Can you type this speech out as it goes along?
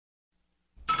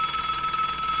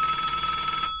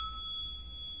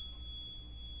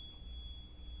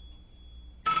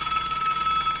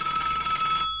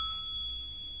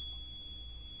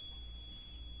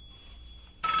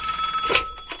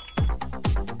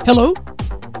Hello?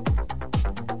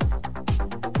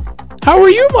 How are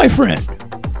you, my friend?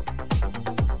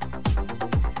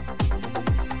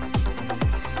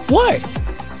 Why?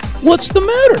 What's the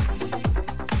matter?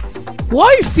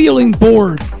 Why feeling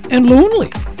bored and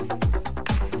lonely?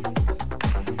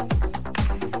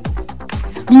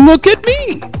 Look at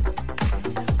me!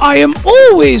 I am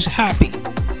always happy.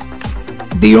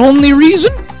 The only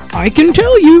reason I can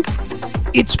tell you,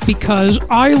 it's because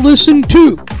I listen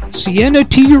to Sienna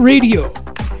T Radio.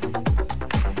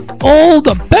 All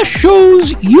the best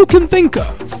shows you can think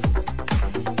of.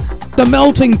 The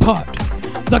Melting Pot,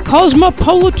 the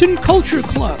Cosmopolitan Culture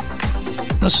Club,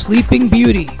 the Sleeping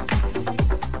Beauty,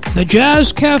 the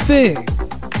Jazz Cafe,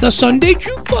 the Sunday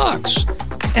Jukebox,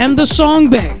 and the Song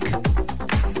Bank.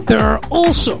 There are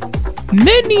also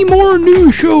many more new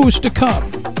shows to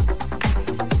come.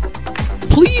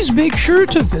 Please make sure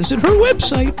to visit her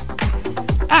website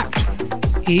at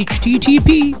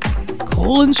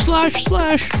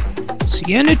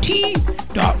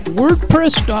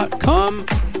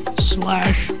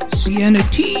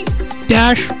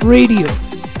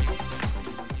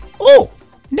Oh,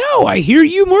 now I hear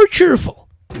you more cheerful.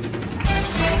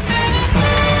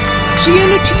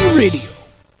 Sienna T Radio.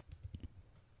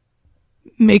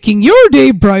 Making your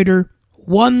day brighter,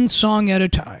 one song at a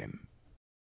time.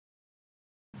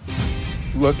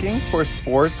 Looking for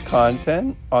sports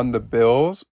content on the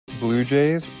Bills, Blue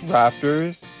Jays,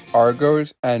 Raptors,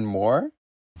 Argos, and more?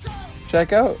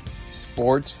 Check out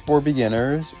Sports for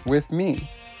Beginners with me,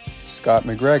 Scott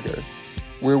McGregor,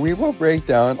 where we will break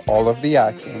down all of the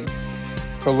action.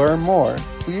 To learn more,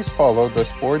 please follow the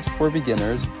Sports for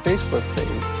Beginners Facebook page.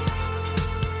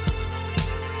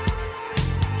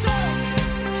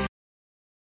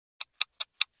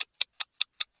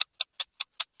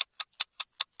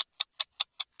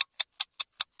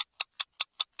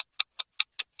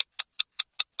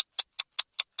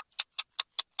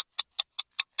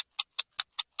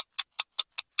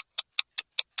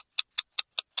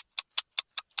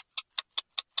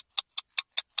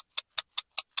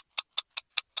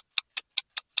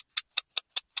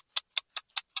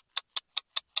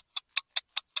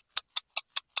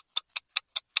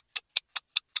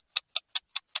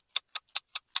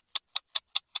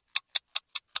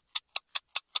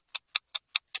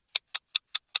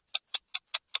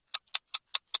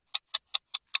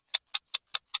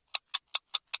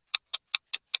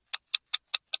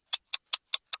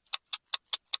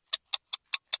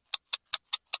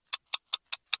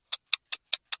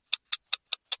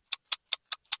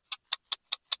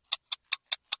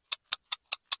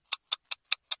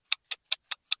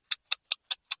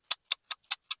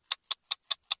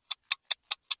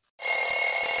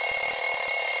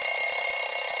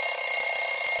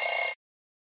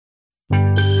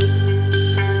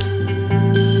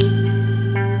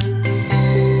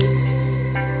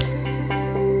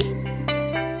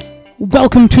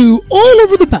 Welcome to All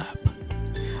Over the Map,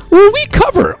 where we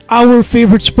cover our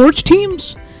favorite sports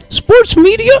teams, sports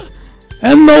media,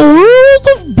 and the world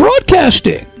of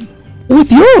broadcasting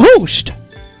with your host,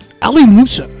 Ali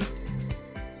Musa.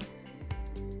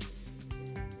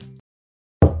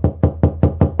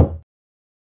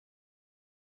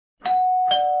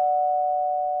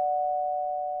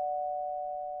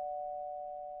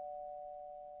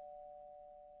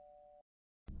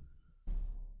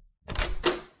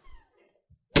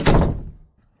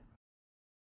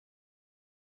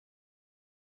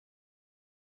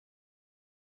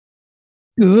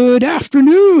 Good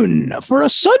afternoon for a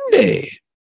Sunday.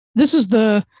 This is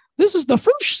the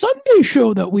first Sunday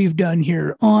show that we've done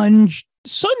here on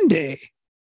Sunday,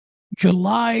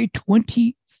 July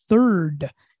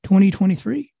 23rd,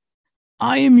 2023.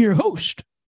 I am your host,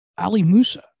 Ali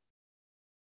Musa.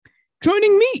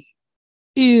 Joining me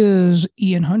is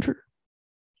Ian Hunter.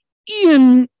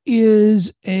 Ian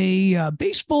is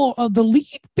the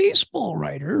lead baseball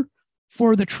writer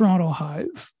for the Toronto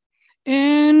Hive.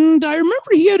 And I remember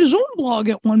he had his own blog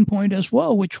at one point as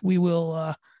well, which we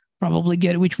will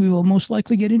most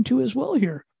likely get into as well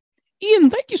here.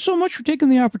 Ian, thank you so much for taking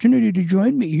the opportunity to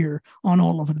join me here on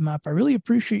All Over the Map. I really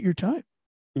appreciate your time.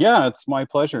 Yeah, it's my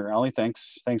pleasure, Ali.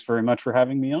 Thanks very much for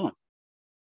having me on.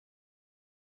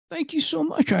 Thank you so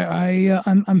much.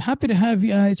 I'm happy to have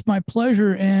you. It's my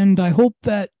pleasure, and I hope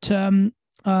that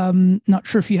not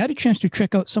sure if you had a chance to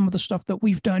check out some of the stuff that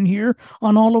we've done here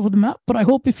on All Over the Map, but I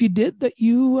hope if you did that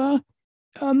you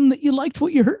liked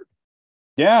what you heard.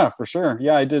 Yeah, for sure.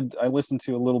 Yeah, I did. I listened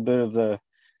to a little bit of the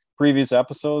previous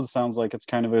episodes. Sounds like it's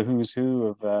kind of a who's who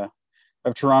of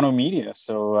Toronto media.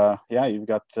 So yeah, you've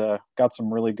got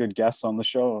some really good guests on the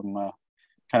show. I'm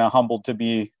kind of humbled to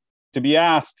be to be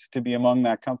asked to be among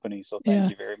that company. So thank Yeah.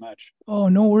 you very much. Oh,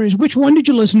 no worries. Which one did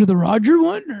you listen to? The Roger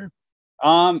one?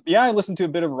 Or? Yeah, I listened to a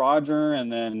bit of Roger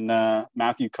and then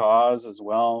Matthew Cause as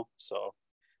well. So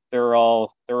they're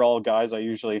all guys I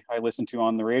listen to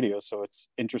on the radio. So it's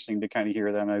interesting to kind of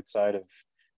hear them outside of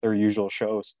their usual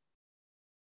shows.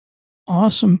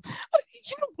 Awesome.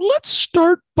 Let's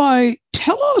start by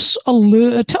tell us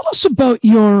about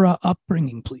your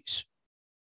upbringing, please.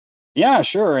 Yeah,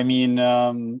 sure. I mean,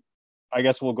 I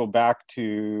guess we'll go back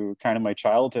to kind of my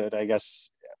childhood. I guess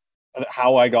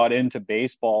how I got into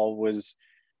baseball was.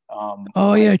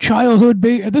 Childhood.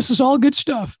 This is all good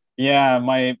stuff. Yeah,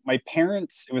 my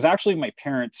parents. It was actually my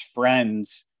parents'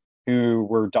 friends who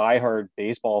were diehard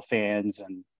baseball fans,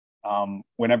 and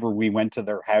whenever we went to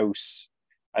their house,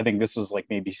 I think this was like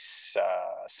maybe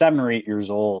 7 or 8 years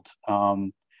old.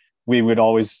 We would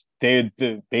always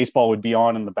the baseball would be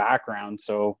on in the background,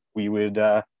 so we'd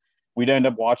end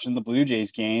up watching the Blue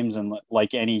Jays games. And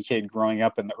like any kid growing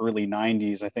up in the early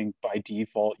 90s, I think by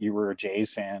default you were a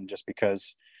Jays fan just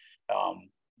because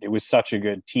it was such a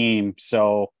good team.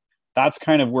 So that's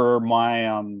kind of where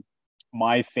my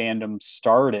fandom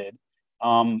started.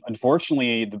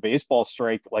 Unfortunately, the baseball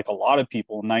strike, like a lot of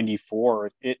people in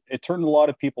 94, it turned a lot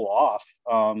of people off.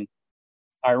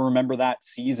 I remember that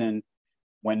season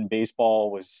when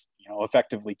baseball was,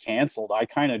 effectively canceled. I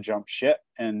kind of jumped ship,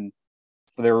 and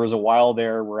there was a while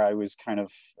there where I was kind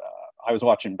of, I was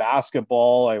watching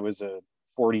basketball. I was a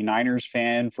 49ers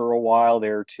fan for a while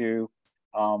there too.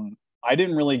 I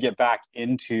didn't really get back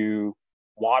into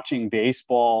watching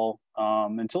baseball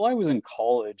until I was in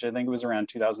college. I think it was around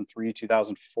 2003,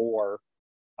 2004.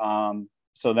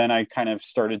 So then I kind of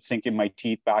started sinking my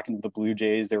teeth back into the Blue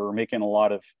Jays. They were making a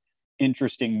lot of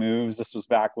interesting moves. This was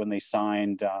back when they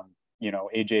signed,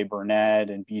 AJ Burnett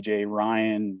and BJ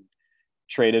Ryan,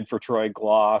 traded for Troy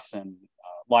Gloss and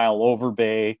Lyle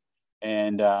Overbay.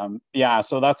 And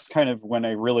so that's kind of when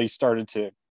I really started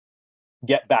to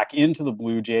get back into the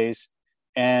Blue Jays.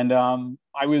 And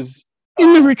I was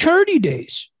in the Ricciardi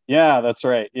days. Yeah, that's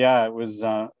right. Yeah, it was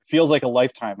feels like a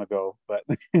lifetime ago, but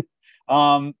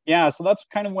so that's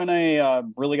kind of when I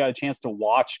really got a chance to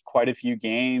watch quite a few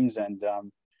games. And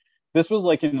this was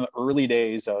like in the early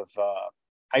days of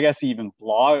I guess even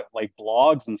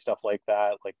blogs and stuff like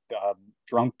that. Like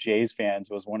Drunk Jays Fans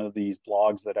was one of these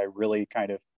blogs that I really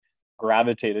kind of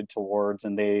gravitated towards,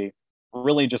 and they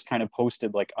really just kind of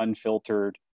posted like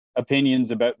unfiltered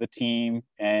opinions about the team.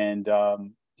 And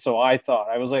so I thought,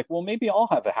 I was like, well, maybe I'll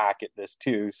have a hack at this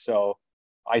too. So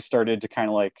I started to kind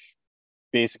of like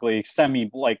basically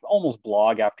almost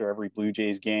blog after every Blue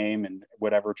Jays game and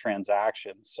whatever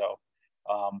transactions. So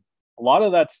a lot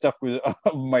of that stuff was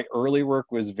my early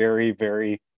work was very,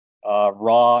 very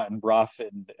raw and rough,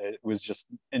 and it was just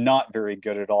not very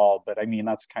good at all. But I mean,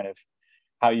 that's kind of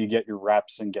how you get your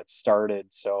reps and get started.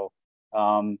 So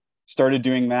started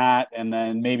doing that. And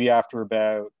then maybe after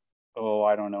about,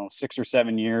 6 or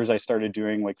 7 years, I started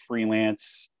doing like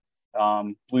freelance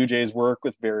Blue Jays work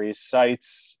with various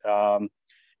sites,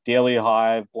 Daily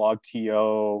Hive,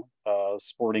 BlogTO,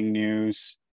 Sporting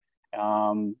News.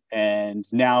 And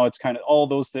now it's kind of all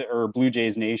those or Blue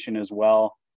Jays Nation as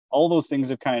well. All those things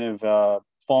have kind of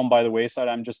fallen by the wayside.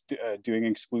 I'm just doing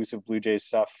exclusive Blue Jays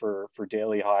stuff for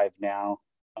Daily Hive now.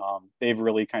 They've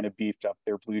really kind of beefed up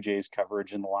their Blue Jays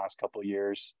coverage in the last couple of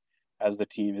years as the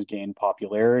team has gained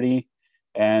popularity.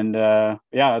 And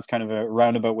that's kind of a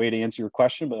roundabout way to answer your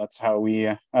question, but that's how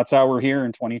we're here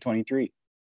in 2023.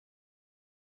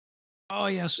 Oh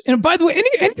yes, and by the way,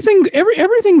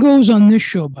 everything goes on this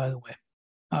show. By the way,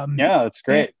 that's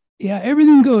great.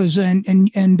 Everything goes,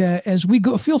 and as we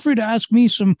go, feel free to ask me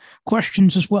some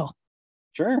questions as well.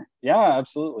 Sure. Yeah,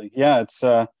 absolutely. Yeah, it's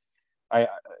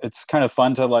kind of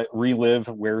fun to like relive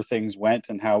where things went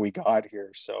and how we got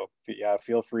here. So yeah,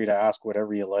 feel free to ask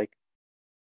whatever you like.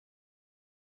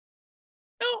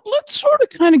 Now let's sort of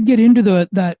kind of get into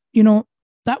that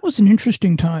was an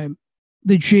interesting time,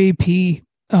 the JP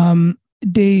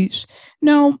days.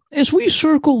 Now, as we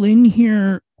circle in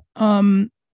here,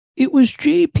 it was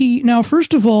JP. Now,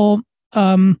 first of all,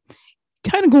 kind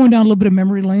of going down a little bit of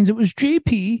memory lanes, it was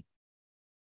JP.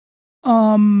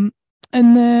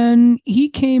 And then he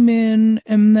came in,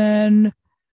 and then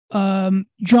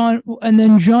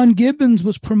John Gibbons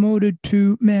was promoted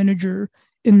to manager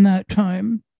in that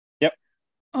time. Yep.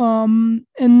 And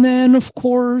then of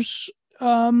course,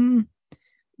 then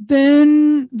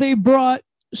they brought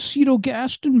Cito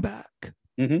Gaston back.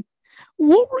 Mm-hmm.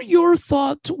 What were your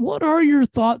thoughts? What are your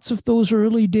thoughts of those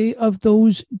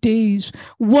those days?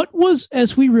 What was,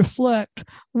 as we reflect,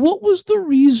 what was the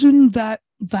reason that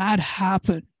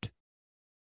happened?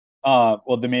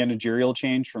 Well, the managerial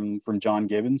change from John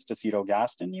Gibbons to Cito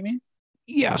Gaston, you mean?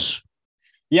 Yes.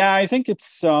 Yeah, I think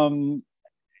it's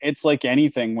like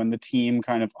anything when the team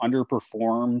kind of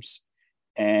underperforms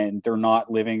and they're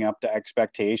not living up to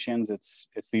expectations. It's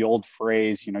the old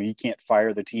phrase, you can't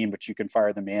fire the team, but you can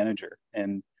fire the manager.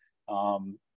 And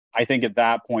I think at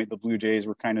that point the Blue Jays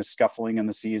were kind of scuffling in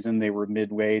the season. They were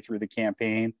midway through the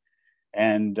campaign,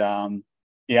 and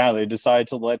yeah, they decided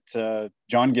to let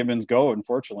John Gibbons go.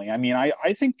 Unfortunately, I mean,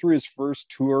 I think through his first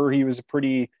tour he was a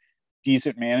pretty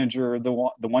decent manager. The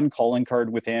one calling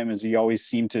card with him is he always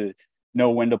seemed to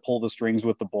know when to pull the strings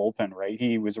with the bullpen. Right,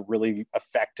 he was a really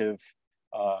effective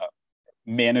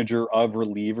manager of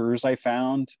relievers, I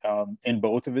found, in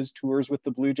both of his tours with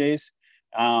the Blue Jays.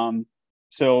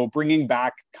 So bringing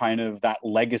back kind of that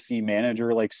legacy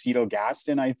manager like Cito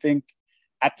Gaston, I think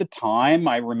at the time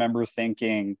I remember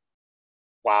thinking,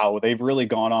 wow, they've really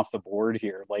gone off the board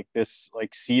here. Like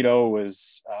Cito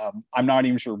was, I'm not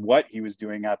even sure what he was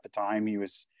doing at the time. He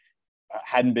was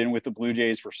hadn't been with the Blue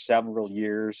Jays for several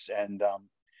years, and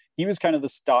he was kind of the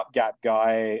stopgap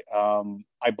guy,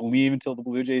 I believe, until the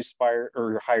Blue Jays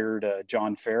hired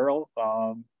John Farrell.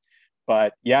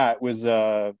 But yeah, it was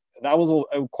that was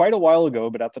quite a while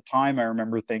ago. But at the time, I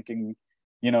remember thinking,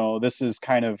 this is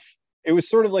kind of, it was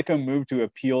sort of like a move to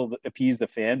appease the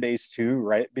fan base too,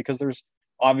 right? Because there's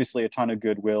obviously a ton of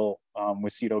goodwill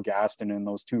with Cito Gaston in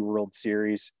those two World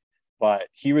Series, but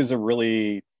he was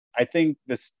I think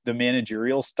the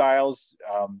managerial styles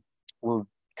were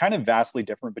kind of vastly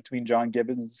different between John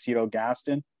Gibbons and Cito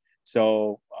Gaston.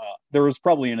 So there was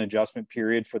probably an adjustment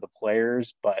period for the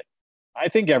players, but I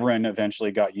think everyone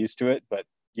eventually got used to it. But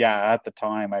yeah, at the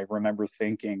time, I remember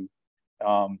thinking,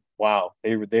 wow,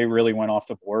 they really went off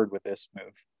the board with this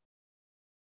move.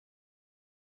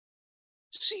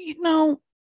 See, now,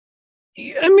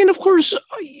 I mean, of course,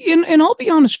 and I'll be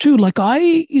honest too. Like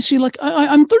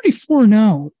I'm 34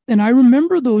 now, and I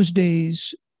remember those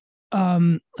days.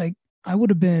 Like I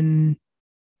would have been,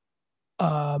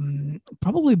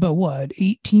 probably about what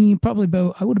 18. Probably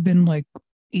about I would have been like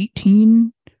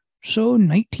 18, so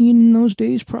 19 in those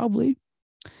days, probably.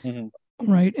 Mm-hmm.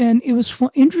 Right, and it was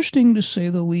interesting to say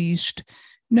the least.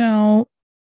 Now,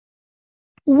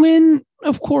 when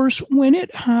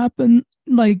it happened,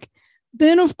 like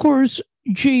then of course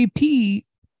JP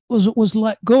was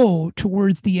let go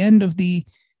towards the end of the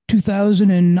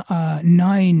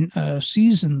 2009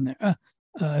 season,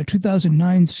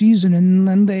 2009 season, and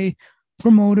then they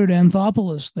promoted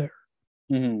Anthopoulos there.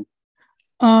 Mm-hmm.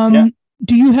 Yeah.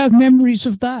 Do you have memories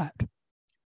of that?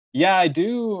 Yeah, I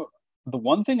do. The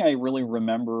one thing I really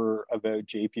remember about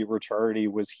JP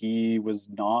Ricciardi was he was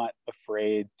not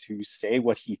afraid to say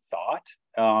what he thought.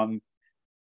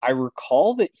 I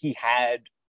recall that he had,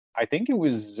 I think it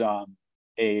was a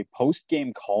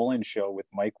post-game call-in show with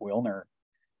Mike Wilner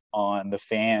on The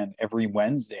Fan every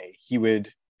Wednesday. He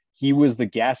was the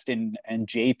guest, and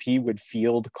JP would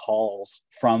field calls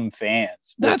from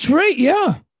fans. That's right,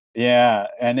 yeah. Yeah,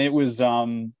 and it was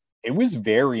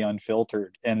very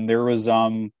unfiltered. And there was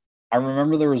I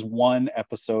remember there was one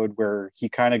episode where he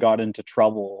kind of got into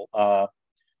trouble. A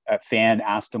fan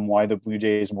asked him why the Blue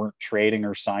Jays weren't trading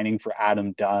or signing for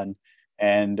Adam Dunn,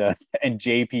 and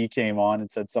JP came on and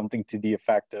said something to the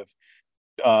effect of,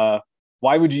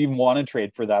 why would you even want to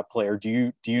trade for that player?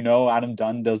 Do you know Adam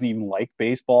Dunn doesn't even like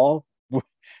baseball?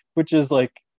 Which is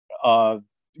like,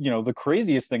 the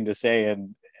craziest thing to say.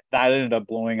 And that ended up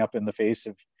blowing up in the face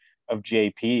of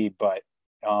JP. But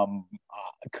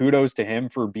kudos to him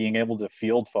for being able to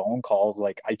field phone calls.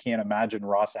 Like, I can't imagine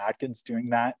Ross Atkins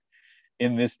doing that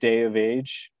in this day of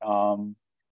age. And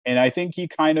I think he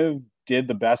kind of did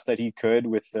the best that he could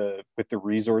with the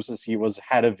resources he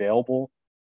had available.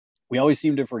 We always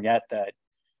seem to forget that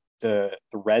the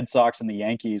Red Sox and the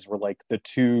Yankees were like the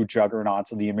two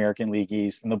juggernauts of the American League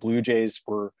East, and the Blue Jays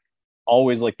were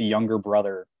always like the younger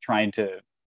brother trying to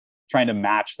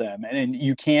match them. And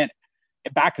you can't,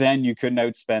 back then you couldn't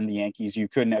outspend the Yankees, you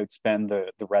couldn't outspend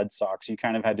the Red Sox. You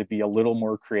kind of had to be a little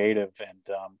more creative. And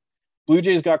Blue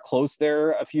Jays got close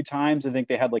there a few times. I think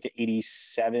they had like an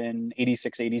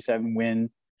 86, 87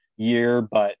 win year,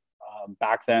 but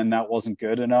back then that wasn't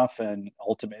good enough, and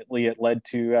ultimately it led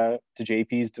to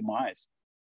JP's demise.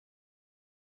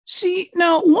 See,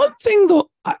 now one thing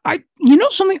though, I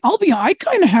something, I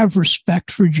kind of have respect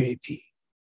for JP.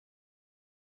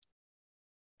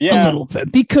 Yeah. A little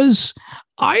bit, because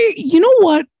I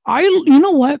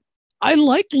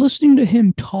like listening to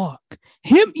him talk.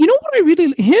 Him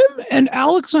and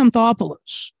Alex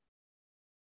Anthopoulos.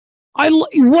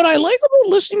 What I like about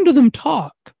listening to them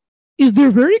talk is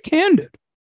they're very candid.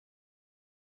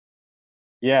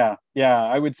 Yeah. Yeah,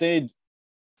 I would say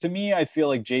to me, I feel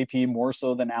like JP more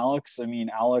so than Alex. I mean,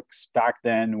 Alex back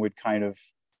then would kind of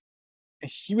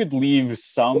he would leave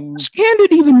some. Is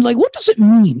candid even like what does it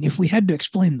mean if we had to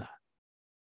explain that?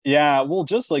 Yeah, well,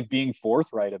 just like being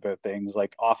forthright about things.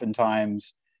 Like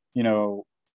oftentimes, you know,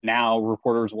 now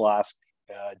reporters will ask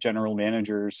general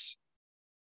managers,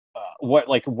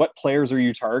 what players are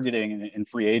you targeting in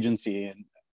free agency? And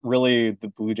really, the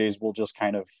Blue Jays will just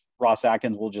kind of Ross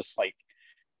Atkins will just like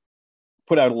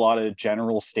put out a lot of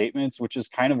general statements, which is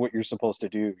kind of what you're supposed to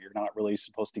do. You're not really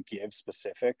supposed to give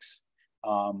specifics.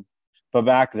 Um, but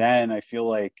back then, I feel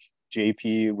like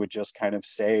JP would just kind of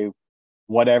say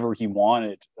whatever he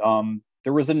wanted.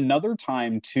 There was another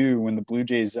time too when the Blue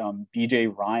Jays,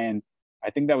 BJ Ryan, I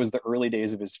think that was the early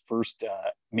days of his first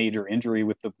major injury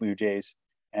with the Blue Jays.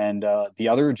 And the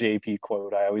other JP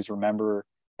quote I always remember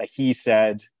that he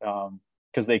said,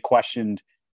 because they questioned,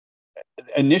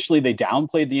 initially they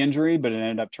downplayed the injury, but it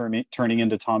ended up turning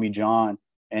into Tommy John.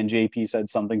 And JP said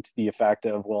something to the effect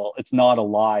of, well, it's not a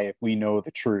lie if we know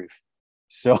the truth.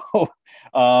 So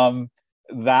um,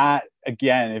 that,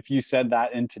 again, if you said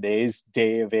that in today's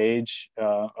day of age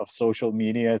of social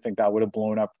media, I think that would have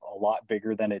blown up a lot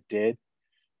bigger than it did.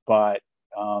 But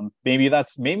maybe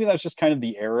that's just kind of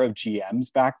the era of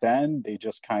GMs back then. They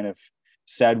just kind of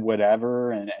said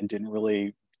whatever and didn't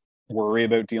really worry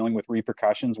about dealing with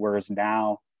repercussions. Whereas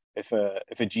now, if a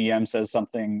GM says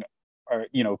something, or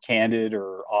candid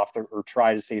or off the or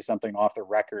try to say something off the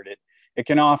record, it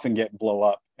can often get blow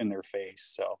up in their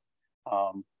face. So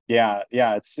yeah,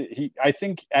 I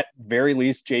think at very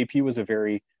least JP was a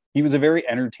very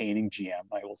entertaining GM.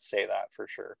 I will say that for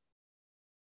sure.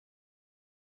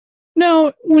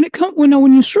 Now,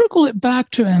 when you circle it back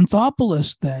to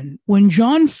Anthopoulos, then when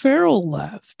John Farrell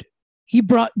left, he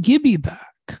brought Gibby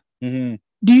back. Mm-hmm.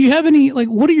 Do you have any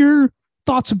what are your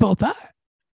thoughts about that?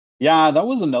 Yeah, that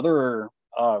was another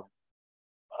I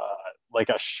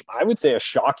would say a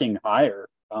shocking hire,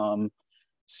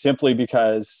 simply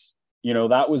because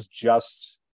that was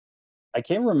just, I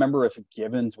can't remember if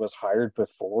Gibbons was hired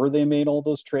before they made all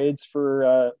those trades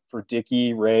for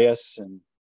Dickey, Reyes, and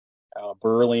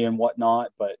Burley and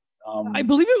whatnot, but I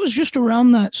believe it was just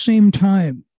around that same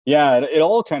time. Yeah, it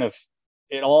all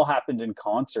happened in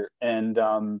concert, and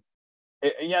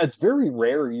it's very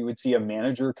rare you would see a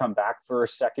manager come back for a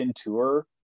second tour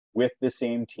with the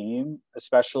same team,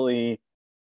 especially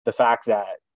the fact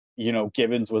that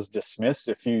Gibbons was dismissed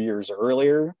a few years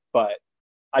earlier. But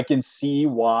I can see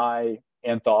why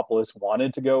Anthopoulos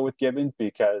wanted to go with Gibbons,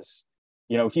 because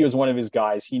he was one of his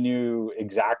guys. He knew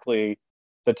exactly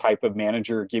the type of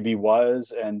manager Gibby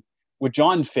was. And with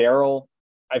John Farrell,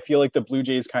 I feel like the Blue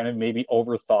Jays kind of maybe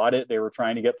overthought it. They were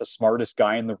trying to get the smartest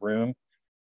guy in the room,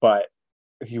 but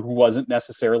he wasn't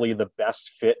necessarily the best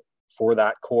fit for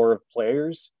that core of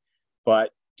players.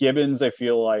 But Gibbons, I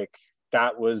feel like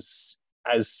that was,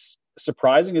 as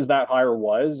surprising as that hire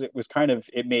was,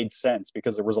 it made sense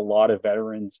because there was a lot of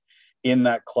veterans in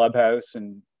that clubhouse.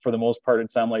 And for the most part,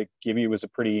 it sounded like Gibby was a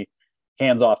pretty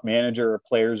hands-off manager, a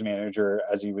player's manager,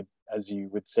 as you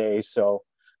would say. So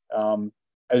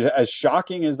as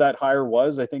shocking as that hire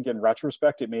was, I think in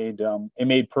retrospect, it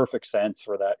made perfect sense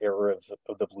for that era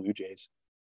of the Blue Jays.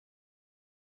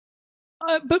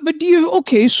 But do you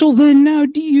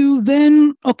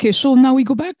so now we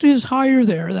go back to his hire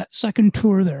there, that second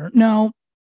tour there. Now,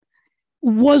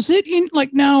 was it in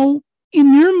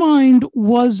in your mind,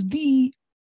 was the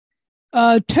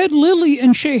Ted Lilly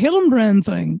and Shea Hillenbrand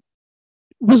thing,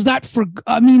 was that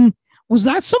was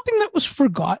that something that was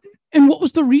forgotten, and what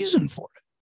was the reason for it?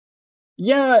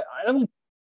 Yeah,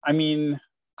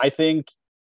 I think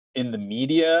in the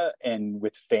media and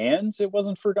with fans, it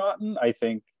wasn't forgotten. I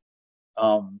think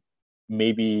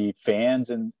maybe fans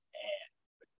and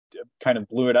kind of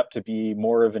blew it up to be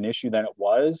more of an issue than it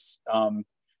was.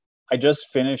 I just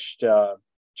finished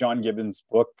John Gibbons'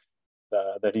 book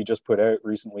that he just put out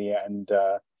recently, and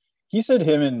he said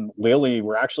him and Lilly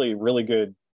were actually really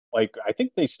good. Like, I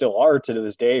think they still are to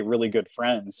this day, really good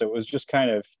friends. So it was just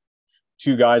kind of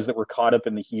two guys that were caught up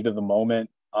in the heat of the moment.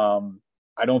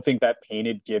 I don't think that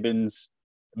painted Gibbons,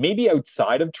 maybe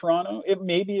outside of Toronto,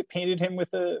 it painted him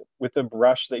with a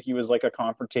brush that he was like a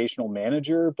confrontational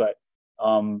manager. But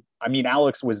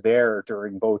Alex was there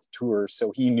during both tours,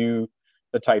 so he knew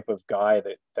the type of guy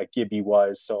that Gibby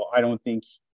was. So I don't think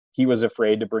he was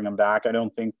afraid to bring him back. I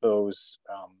don't think those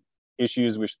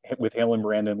issues with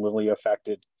Hillenbrand and Lilly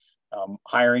affected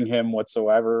hiring him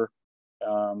whatsoever.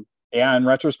 In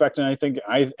retrospect, and I think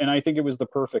it was the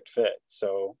perfect fit.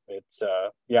 So it's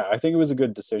I think it was a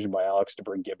good decision by Alex to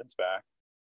bring Gibbons back.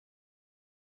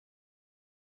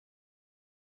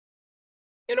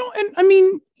 And I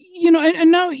mean,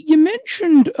 and now you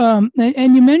mentioned, and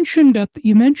you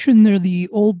mentioned there the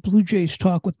old Blue Jays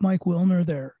talk with Mike Wilner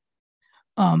there,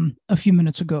 a few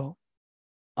minutes ago.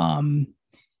 He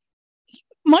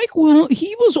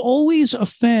was always a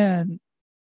fan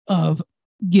of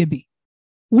Gibby.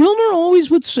 Wilner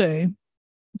always would say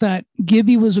that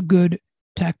Gibby was a good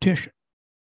tactician.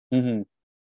 Mm-hmm.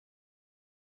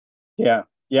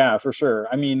 Yeah, for sure.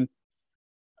 I mean,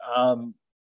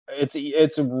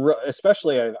 it's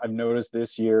especially I've noticed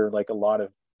this year, like a lot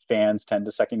of fans tend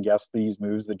to second guess these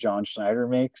moves that John Schneider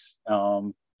makes.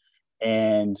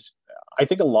 And I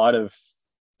think a lot of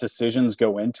decisions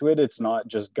go into it. It's not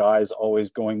just guys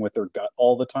always going with their gut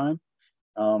all the time.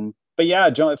 But yeah,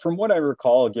 John, from what I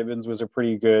recall, Gibbons was a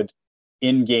pretty good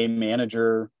in-game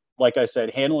manager. Like I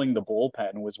said, handling the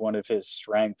bullpen was one of his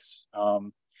strengths.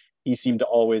 He seemed to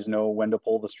always know when to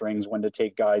pull the strings, when to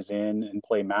take guys in and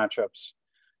play matchups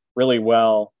really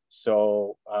well.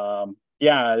 So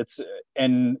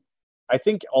and I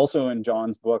think also in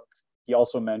John's book, he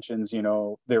also mentions, he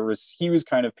was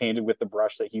kind of painted with the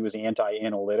brush that he was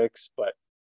anti-analytics, but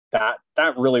that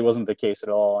really wasn't the case at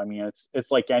all. I mean,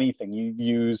 it's like anything. You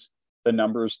use the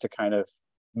numbers to kind of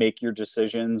make your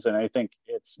decisions, and I think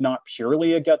it's not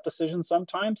purely a gut decision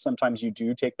sometimes. Sometimes you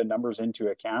do take the numbers into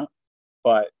account,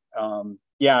 but I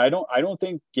don't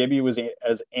think Gibby was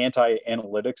as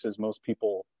anti-analytics as most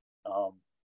people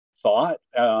thought.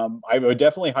 I would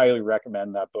definitely highly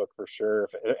recommend that book for sure.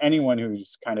 If anyone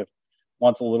who's kind of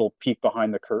wants a little peek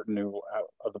behind the curtain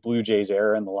of the Blue Jays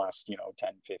era in the last 10,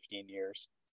 15 years.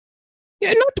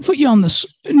 Yeah, not to put you on the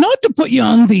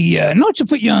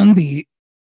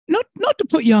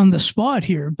spot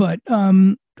here, but do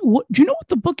you know what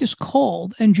the book is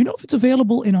called, and do you know if it's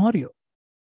available in audio?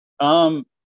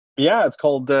 Yeah, it's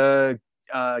called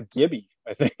Gibby,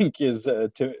 I think, is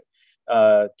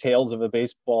Tales of a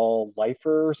Baseball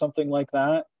Lifer or something like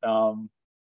that.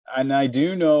 And I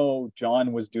do know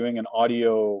John was doing an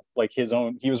audio, like his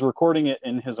own. He was recording it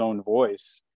in his own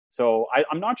voice. So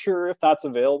I'm not sure if that's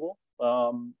available.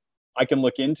 I can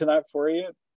look into that for you,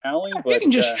 Allie. If you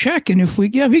can just check, and if we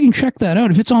can check that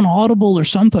out, if it's on Audible or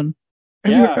something.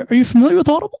 Are you familiar with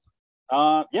Audible?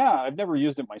 Yeah, I've never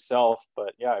used it myself,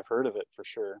 but yeah, I've heard of it for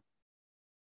sure.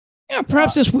 Yeah,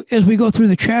 perhaps as we go through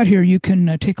the chat here, you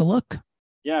can take a look.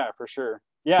 Yeah, for sure.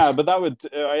 Yeah, but that would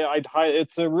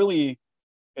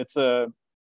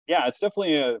it's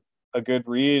definitely a good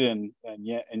read, and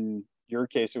yeah, in your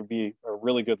case, it would be a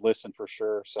really good listen for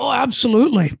sure. So. Oh,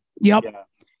 absolutely. Yep.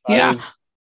 Yeah.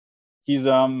 He's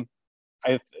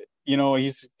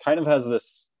he's kind of has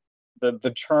this.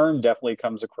 The charm definitely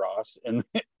comes across in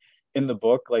the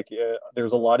book. Like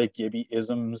there's a lot of Gibby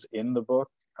isms in the book.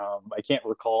 I can't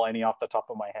recall any off the top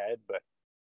of my head, but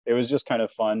it was just kind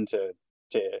of fun to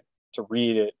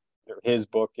read it, or his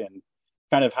book, and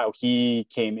kind of how he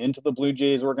came into the Blue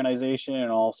Jays organization,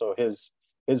 and also his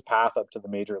path up to the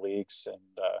major leagues. And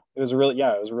it was a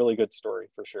really good story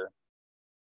for sure.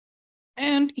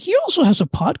 And he also has a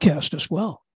podcast as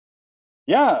well.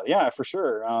 Yeah, for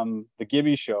sure. The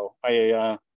Gibby Show.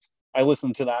 I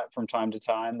listen to that from time to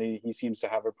time. He seems to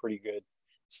have a pretty good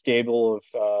stable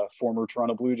of former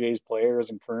Toronto Blue Jays players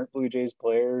and current Blue Jays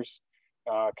players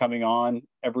coming on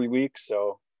every week.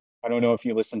 So I don't know if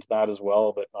you listen to that as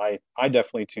well, but I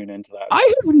definitely tune into that.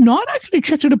 I have not actually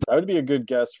checked it out. That would be a good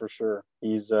guest for sure.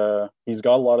 He's got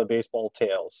a lot of baseball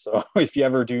tales. So if you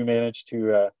ever do manage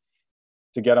to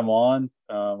get him on,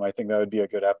 I think that would be a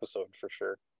good episode for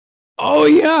sure. Oh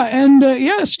yeah, and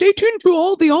stay tuned to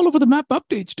all the All Over the Map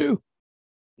updates too.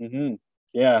 Mm-hmm.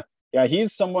 Yeah,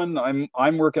 he's someone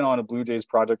I'm working on a Blue Jays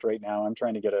project right now. I'm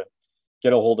trying to get a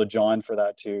hold of John for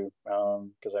that too,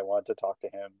 because I want to talk to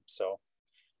him. So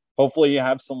hopefully you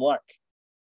have some luck.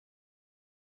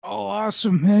 Oh,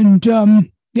 awesome! And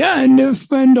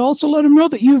and also let him know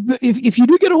that if you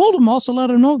do get a hold of him, also let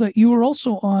him know that you were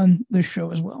also on this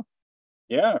show as well.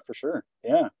 Yeah, for sure.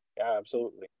 Yeah,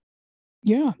 absolutely.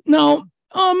 Yeah. Now,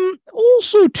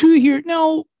 also too here.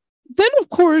 Now, then of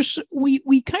course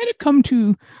we kind of come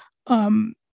to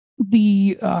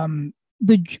we kind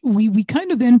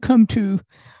of then come to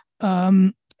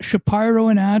Shapiro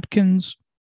and Atkins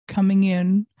coming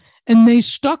in, and they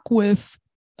stuck with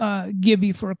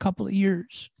Gibby for a couple of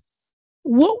years.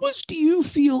 What was, do you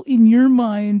feel in your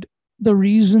mind, the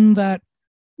reason that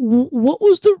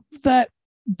that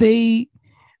they,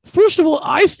 first of all,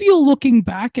 I feel looking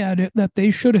back at it that they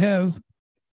should have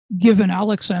given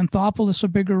Alex Anthopoulos a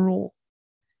bigger role,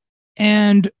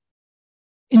 and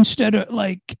instead of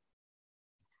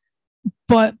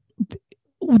but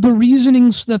the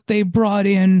reasonings that they brought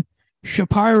in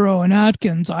Shapiro and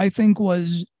Atkins, I think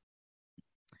was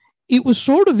it was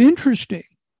sort of interesting.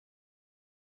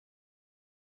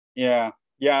 Yeah.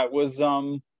 It was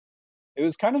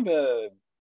kind of it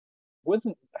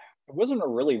wasn't a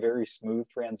really very smooth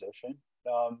transition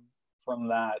from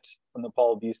the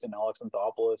Paul Beeston, Alex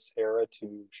Anthopoulos era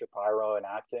to Shapiro and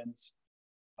Atkins.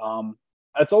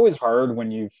 It's always hard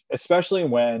especially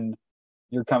when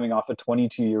you're coming off a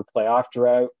 22-year playoff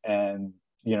drought and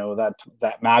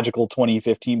that magical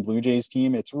 2015 Blue Jays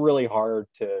team. It's really hard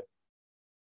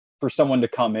for someone to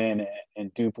come in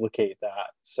and duplicate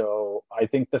that. So I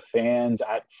think the fans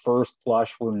at first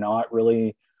blush were not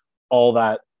really all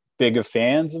that big of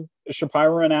fans of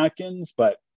Shapiro and Atkins,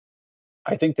 but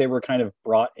I think they were kind of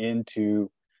brought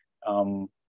into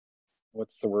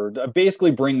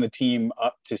basically bring the team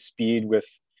up to speed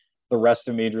with the rest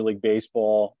of Major League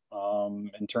Baseball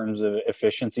in terms of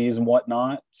efficiencies and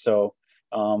whatnot. So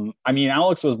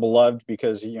Alex was beloved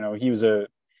because he was a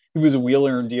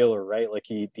wheeler and dealer, right? Like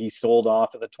he sold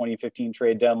off at the 2015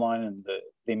 trade deadline, and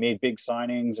they made big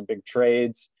signings and big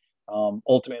trades.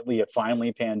 Ultimately, it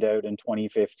finally panned out in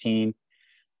 2015.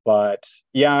 But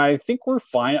yeah, I think we're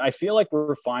fine. I feel like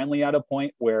we're finally at a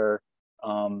point where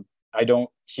I don't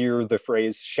hear the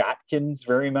phrase Shatkins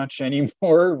very much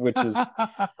anymore, which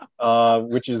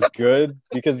is good,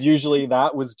 because usually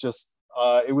that was just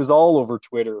it was all over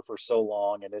Twitter for so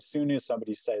long, and as soon as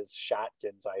somebody says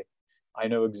Shatkins, I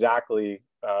know exactly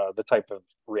the type of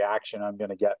reaction I'm going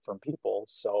to get from people.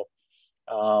 So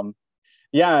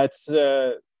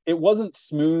it wasn't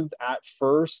smooth at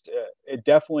first. It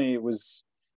definitely was,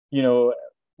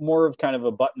 more of kind of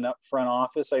a button-up front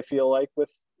office, I feel like,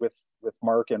 with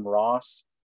Mark and Ross.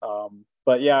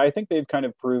 But yeah, I think they've kind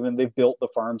of proven they've built the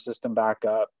farm system back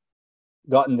up,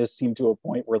 gotten this team to a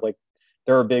point where like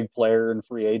they're a big player in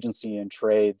free agency and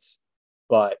trades.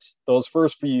 But those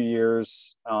first few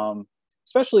years,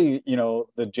 especially,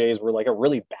 the Jays were like a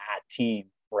really bad team,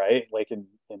 right? Like in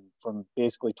from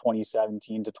basically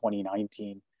 2017 to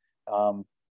 2019.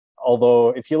 Although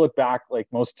if you look back, like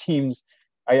most teams,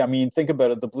 I mean, think about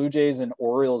it. The Blue Jays and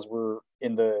Orioles were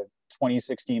in the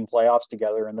 2016 playoffs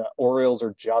together, and the Orioles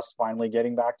are just finally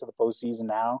getting back to the postseason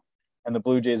now, and the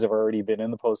Blue Jays have already been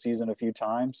in the postseason a few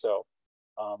times. So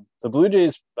the Blue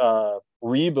Jays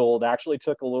rebuild actually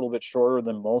took a little bit shorter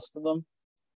than most of them.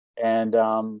 And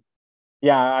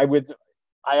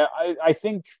I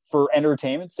think for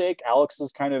entertainment's sake, Alex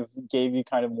has kind of gave you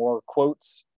kind of more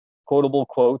quotable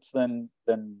quotes than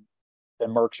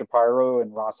Mark Shapiro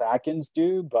and Ross Atkins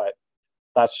do, but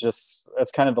that's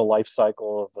kind of the life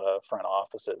cycle of the front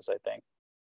offices, I think.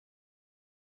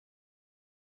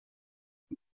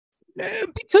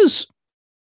 Because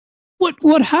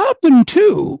what happened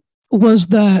too was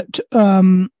that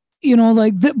but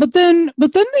then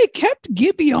they kept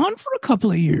Gibby on for a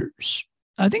couple of years.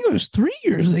 I think it was 3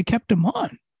 years they kept him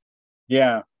on.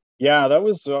 Yeah, that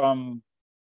was.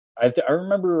 I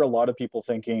remember a lot of people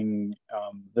thinking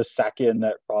the second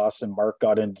that Ross and Mark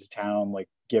got into town, like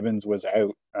Gibbons was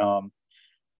out.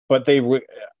 But they were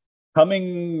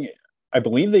coming. I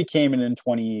believe they came in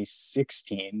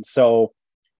 2016. So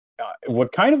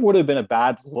what kind of would have been a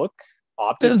bad look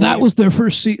optically. That was their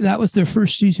first. That was their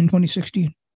first season,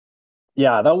 2016.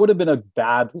 Yeah, that would have been a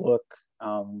bad look.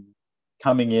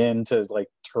 Coming in to like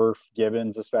turf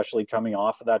Gibbons, especially coming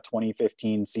off of that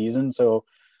 2015 season. So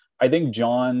I think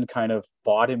John kind of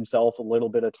bought himself a little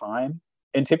bit of time.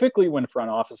 And typically when front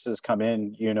offices come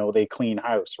in, they clean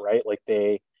house, right? Like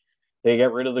they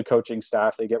get rid of the coaching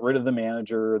staff, they get rid of the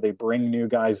manager, they bring new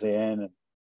guys in. And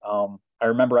I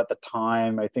remember at the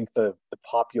time, I think the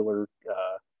popular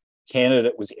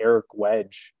candidate was Eric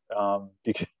Wedge,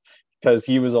 because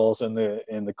he was also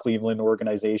in the Cleveland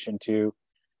organization too.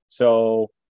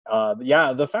 So,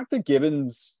 the fact that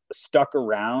Gibbons stuck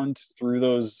around through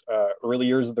those early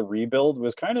years of the rebuild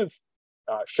was kind of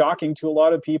shocking to a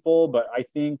lot of people, but I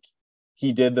think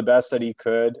he did the best that he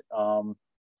could.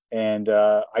 And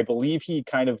I believe he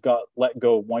kind of got let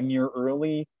go 1 year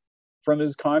early from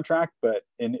his contract, but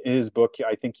in his book,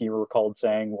 I think he recalled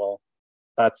saying, well,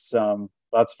 that's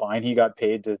fine. He got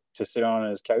paid to sit on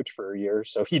his couch for a year,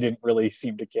 so he didn't really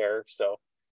seem to care. So,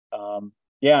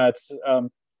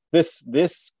 it's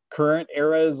this current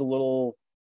era is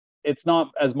it's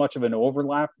not as much of an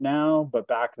overlap now, but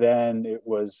back then it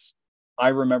was, I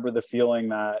remember the feeling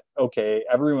that, okay,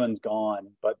 everyone's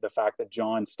gone, but the fact that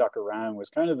John stuck around was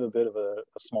kind of a bit of a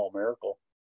small miracle.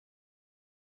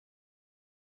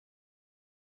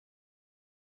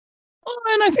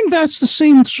 And I think that's the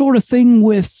same sort of thing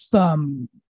with, then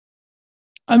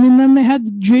they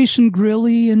had Jason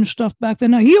Grilli and stuff back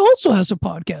then. Now, he also has a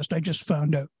podcast, I just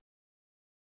found out.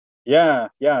 Yeah.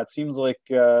 It seems like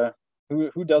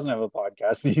Who doesn't have a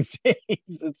podcast these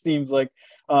days? It seems like.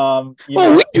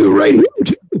 We do right here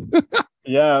too.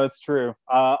 Yeah, that's true.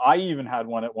 I even had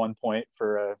one at one point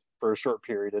for a short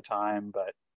period of time,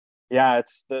 but yeah,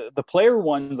 it's the player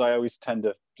ones I always tend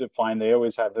to find they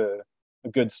always have the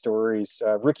good stories.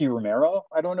 Ricky Romero,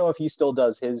 I don't know if he still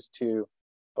does his too,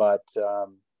 but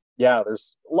yeah,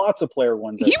 there's lots of player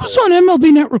ones. He was on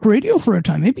MLB Network Radio for a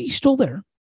time. Maybe he's still there.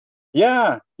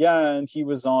 Yeah, and he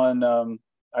was on.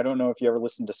 I don't know if you ever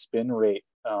listened to Spin Rate.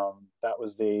 That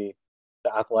was the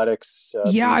Athletics.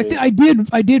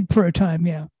 I did for a time.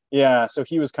 Yeah. Yeah, so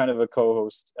he was kind of a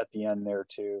co-host at the end there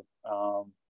too.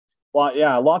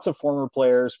 Lots of former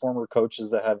players, former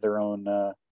coaches that have their own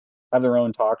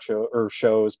talk show or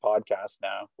shows, podcasts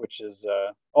now, which is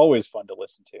always fun to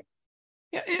listen to.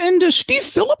 Yeah, and Steve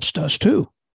Phillips does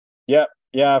too.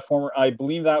 Yeah, former. I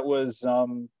believe that was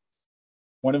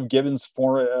one of Gibbons'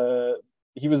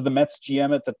 he was the Mets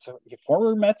GM at the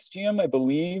former Mets GM, I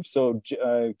believe. So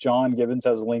John Gibbons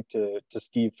has a link to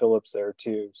Steve Phillips there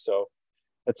too. So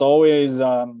it's always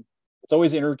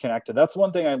interconnected. That's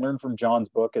one thing I learned from John's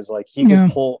book is like he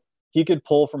could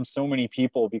pull from so many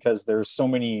people because there's so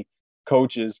many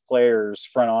coaches, players,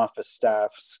 front office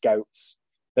staff, scouts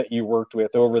that you worked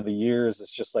with over the years.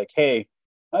 It's just like, hey,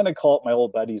 I'm gonna call up my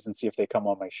old buddies and see if they come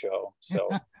on my show. So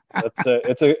it's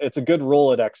a good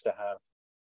Rolodex to have.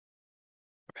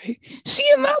 Right. See,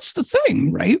 and that's the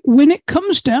thing, right? When it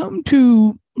comes down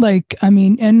to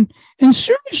and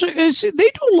seriously, they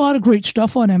do a lot of great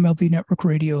stuff on MLB Network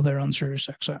Radio there on Sirius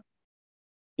XM.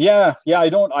 Yeah.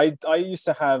 I used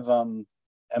to have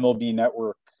MLB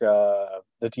Network, the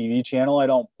TV channel. I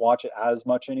don't watch it as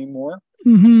much anymore.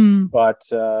 Mm-hmm. But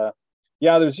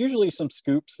there's usually some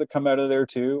scoops that come out of there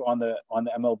too on the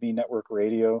MLB Network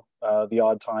Radio. The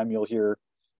odd time you'll hear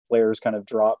players kind of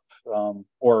drop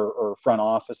or front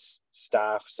office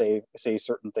staff say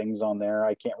certain things on there.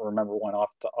 I can't remember one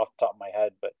off the top of my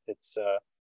head, but it's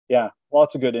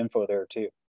lots of good info there too.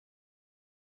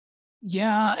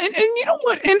 Yeah, and you know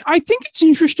what? And I think it's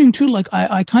interesting too. Like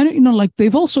I kind of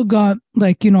they've also got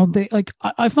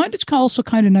I find it's also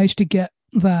kind of nice to get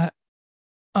that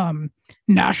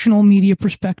national media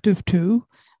perspective too.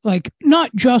 Like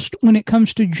not just when it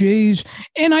comes to Jays,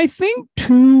 and I think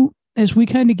too. As we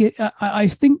kind of get, I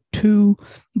think too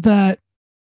that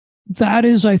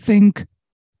is, I think,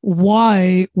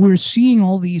 why we're seeing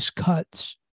all these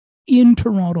cuts in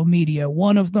Toronto media.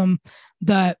 One of them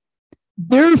that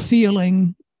they're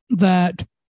feeling that,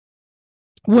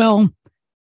 well,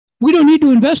 we don't need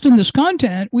to invest in this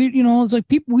content. It's like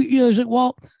people,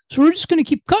 so we're just going to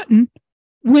keep cutting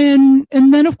and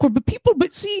then of course,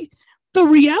 but see, the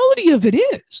reality of it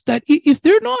is that if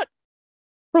they're not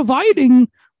providing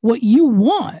what you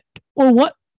want or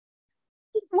what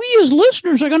we as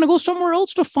listeners are going to go somewhere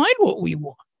else to find what we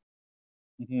want.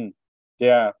 Mm-hmm.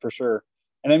 Yeah, for sure.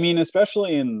 And I mean,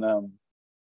 especially in,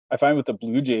 I find with the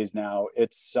Blue Jays now,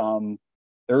 it's,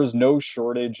 there's no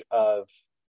shortage of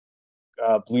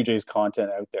Blue Jays content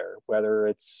out there, whether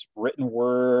it's written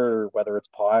word or whether it's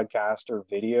podcast or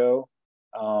video.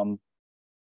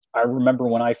 I remember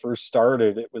when I first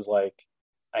started, it was like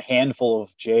a handful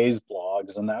of Jays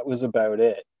blogs and that was about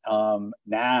it.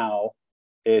 Now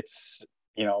it's,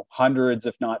 hundreds,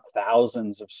 if not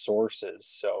thousands of sources.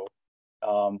 So,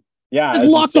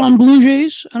 It's Locked On Blue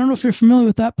Jays. I don't know if you're familiar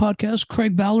with that podcast.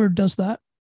 Craig Ballard does that.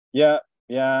 Yeah.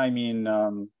 I mean,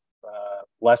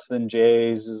 Less Than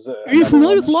Jays is. Are you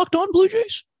familiar with Locked On Blue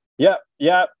Jays? Yeah.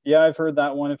 I've heard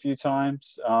that one a few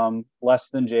times. Less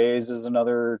Than Jays is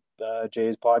another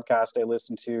Jays podcast I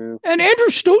listen to. And Andrew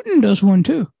Stoughton does one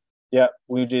too. Yeah,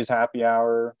 Blue Jays Happy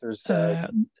Hour. There's also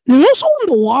on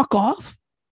The Walk Off.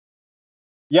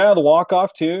 Yeah, The Walk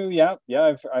Off too. Yeah.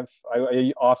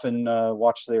 I often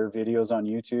watch their videos on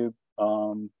YouTube.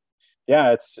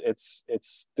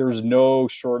 It's there's no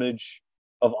shortage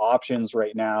of options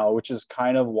right now, which is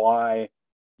kind of why,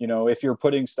 if you're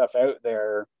putting stuff out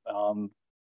there,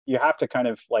 you have to kind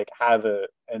of like have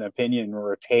an opinion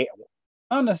or a take,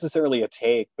 not necessarily a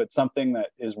take, but something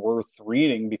that is worth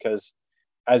reading because,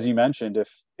 as you mentioned,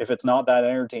 if it's not that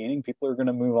entertaining, people are going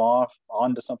to move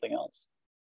on to something else.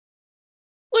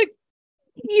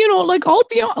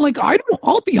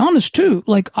 I'll be honest too.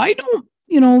 Like, I don't,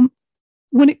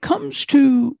 when it comes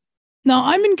to now,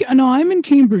 I'm in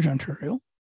Cambridge, Ontario.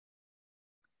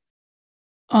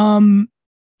 I'll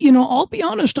be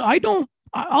honest. I don't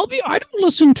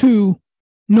listen to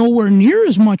nowhere near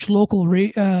as much local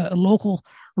radio, local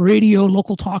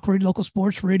talk radio, local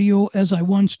sports radio as I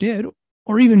once did,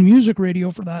 or even music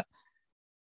radio for that.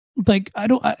 Like, I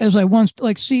don't, as I once,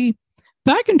 see,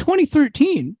 back in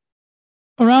 2013,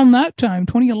 around that time,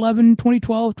 2011,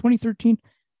 2012, 2013,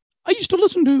 I used to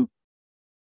listen to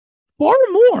far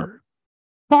more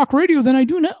talk radio than I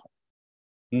do now.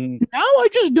 Mm. Now I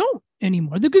just don't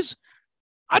anymore because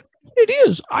I don't know what it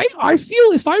is. I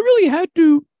feel if I really had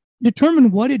to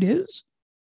determine what it is,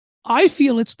 I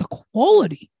feel it's the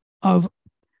quality of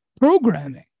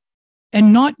programming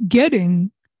and not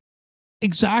getting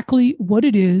exactly what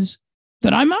it is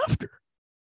that I'm after.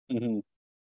 Mm-hmm.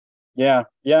 Yeah,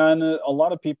 and a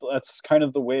lot of people, that's kind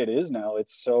of the way it is now.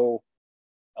 It's so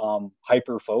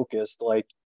hyper focused. Like,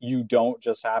 you don't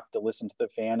just have to listen to the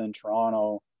Fan in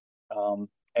Toronto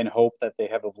and hope that they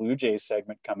have a Blue Jays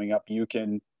segment coming up. You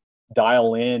can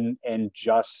dial in and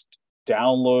just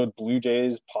download Blue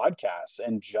Jays podcasts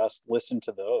and just listen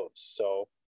to those. So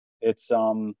it's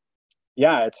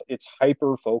it's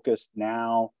hyper focused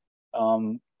now.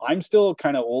 I'm still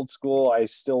kind of old school. I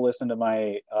still listen to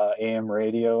my AM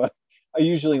radio. I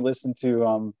usually listen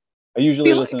to I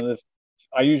usually listen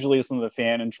to the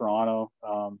Fan in Toronto,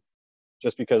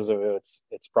 just because of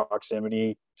its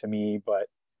proximity to me. But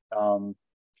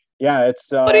it's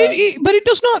but it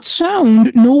does not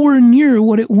sound nowhere near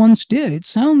what it once did. It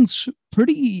sounds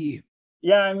pretty.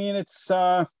 Yeah, I mean it's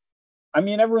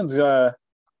everyone's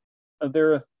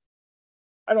they're,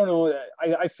 I don't know.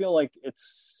 I feel like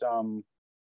it's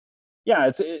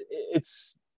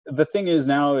it's the thing is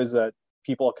now is that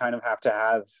people kind of have to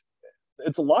have,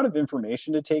 it's a lot of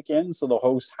information to take in, so the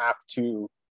hosts have to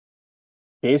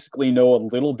basically know a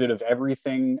little bit of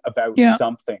everything about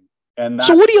something. And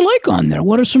so what do you like on there?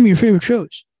 What are some of your favorite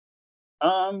shows?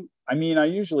 I mean, I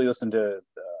usually listen to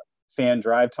Fan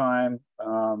Drive Time.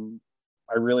 I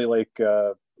really like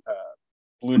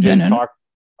Blue Jays Talk.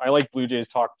 I like Blue Jays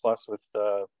Talk Plus with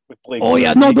Blake. Oh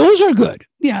yeah, no, those are good.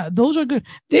 Yeah, those are good.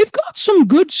 They've got some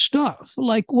good stuff.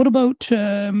 Like, what about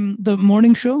the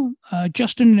morning show,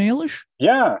 Justin and Ailish?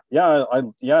 Yeah,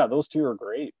 those two are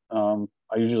great.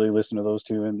 I usually listen to those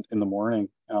two in the morning.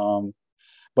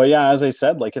 But yeah, as I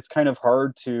said, like, it's kind of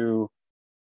hard to,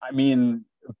 I mean,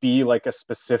 be like a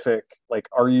specific, like,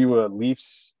 are you a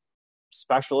Leafs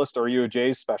specialist or are you a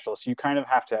Jays specialist? You kind of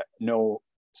have to know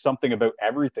something about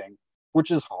everything,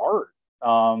 which is hard.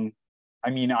 I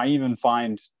mean, I even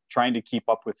find trying to keep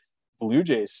up with Blue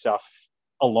Jays stuff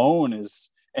alone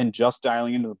and just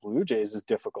dialing into the Blue Jays is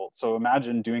difficult. So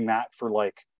imagine doing that for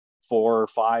like 4 or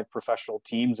 5 professional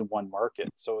teams in one market.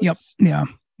 So it's,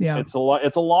 it's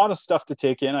a lot of stuff to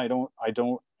take in. I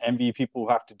don't envy people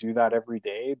who have to do that every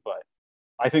day, but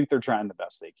I think they're trying the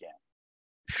best they can.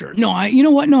 Sure. No, you know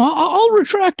what? No, I'll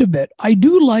retract a bit. I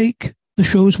do like the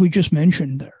shows we just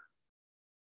mentioned there.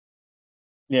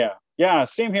 Yeah,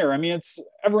 same here. I mean,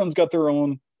 everyone's got their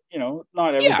own,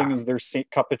 not everything is their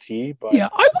cup of tea, but I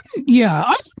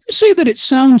wouldn't say that it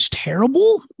sounds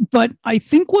terrible, but I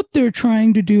think what they're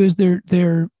trying to do is they're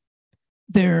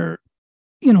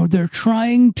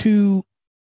trying to,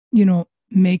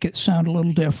 make it sound a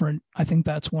little different. I think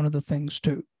that's one of the things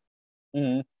too.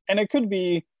 Mm-hmm. And it could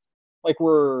be like,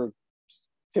 we're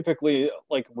typically,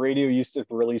 like, radio used to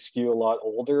really skew a lot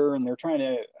older, and they're trying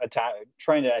to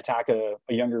attack a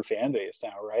younger fan base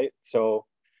now, right? So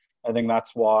I think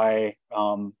that's why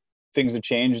things have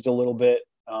changed a little bit.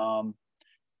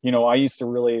 I used to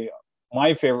really,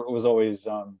 my favorite was always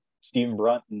Stephen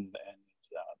Brunt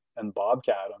and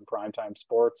Bobcat on Primetime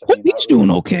Sports. He's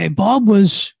doing okay. Bob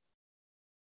was,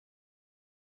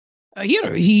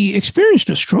 he experienced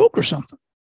a stroke or something.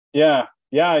 Yeah,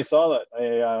 I saw that.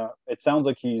 It sounds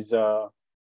like he's on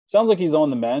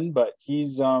the mend, but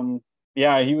he's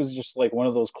he was just like one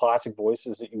of those classic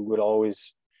voices that you would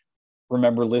always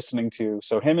remember listening to.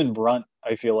 So him and Brunt,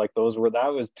 I feel like that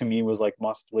was to me was like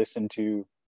must listen to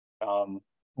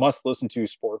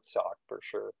sports talk for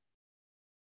sure.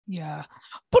 Yeah,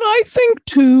 but I think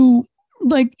too,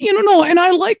 like, and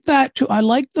I like that too. I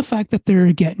like the fact that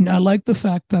I like the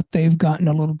fact that they've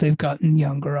gotten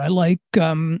younger. I like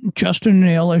Justin and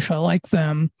Ailish. I like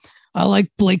them. I like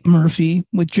Blake Murphy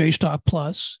with Jays Talk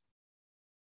Plus.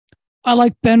 I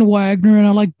like Ben Wagner and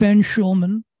I like Ben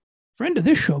Schulman, friend of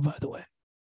this show, by the way.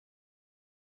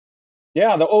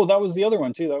 Yeah. That was the other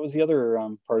one too. That was the other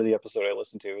part of the episode I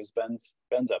listened to. Was Ben's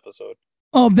episode.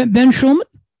 Oh, Ben Schulman?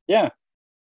 Yeah.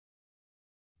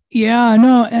 Yeah,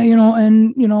 no,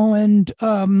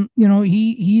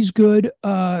 he's good.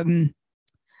 And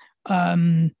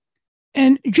JD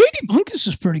Bunkus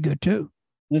is pretty good too.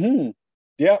 Mm-hmm.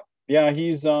 Yeah,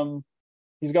 he's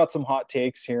got some hot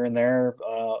takes here and there.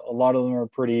 A lot of them are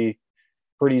pretty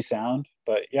sound,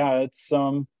 but yeah, it's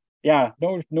no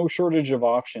shortage of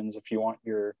options if you want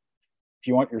your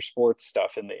sports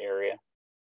stuff in the area.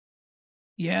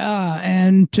 Yeah,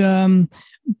 and Blair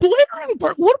and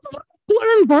what about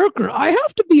Blair and Barker? I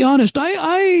have to be honest.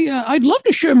 I'd love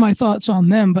to share my thoughts on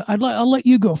them, but I'll let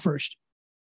you go first.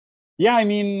 Yeah, I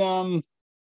mean,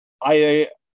 I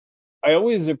I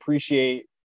always appreciate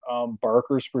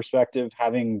Barker's perspective,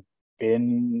 having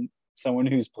been someone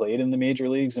who's played in the major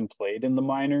leagues and played in the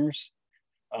minors.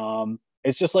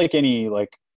 It's just like any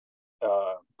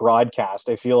broadcast.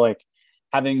 I feel like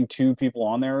having two people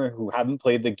on there who haven't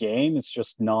played the game, it's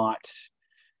just not.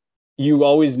 You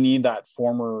always need that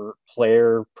former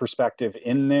player perspective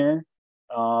in there.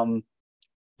 Um,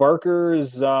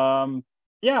 Barker's,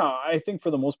 yeah, I think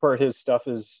for the most part his stuff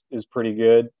is pretty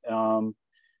good.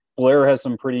 Blair has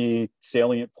some pretty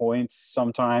salient points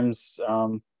sometimes.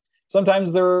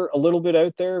 Sometimes they're a little bit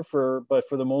out there but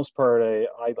for the most part,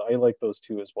 I like those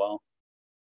two as well.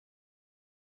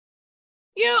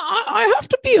 Yeah, I have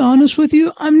to be honest with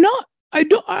you. I'm not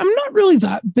really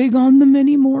that big on them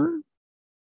anymore.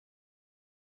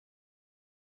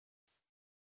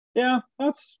 Yeah,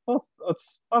 that's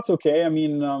okay. I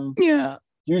mean, Yeah.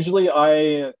 usually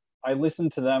I listen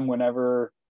to them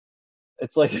whenever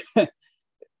it's like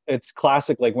it's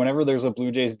classic. Like whenever there's a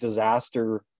Blue Jays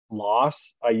disaster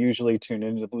loss, I usually tune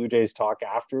into the Blue Jays talk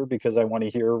after because I want to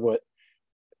hear what.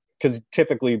 Because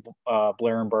typically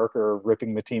Blair and Barker are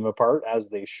ripping the team apart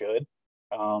as they should.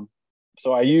 Um,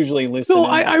 so I usually listen So in.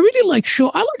 I really like Show.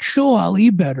 I like Show Ali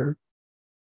better.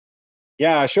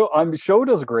 Yeah, Show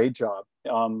does a great job.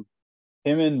 Him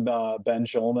and Ben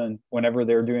Schulman, whenever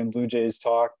they're doing Blue Jays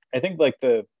talk, I think like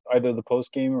either the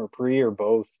post game or pre or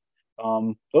both.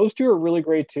 Those two are really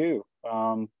great too.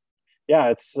 Yeah,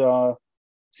 it's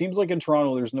seems like in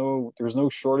Toronto there's no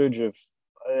shortage of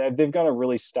they've got a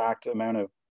really stacked amount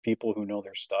of people who know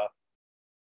their stuff.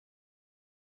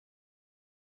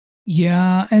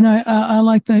 Yeah, and I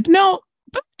like that. Now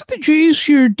back to the Jays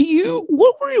here.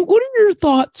 What are your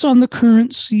thoughts on the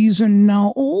current season?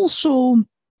 Now, also,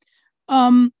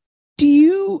 um,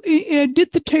 did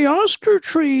the Teoscar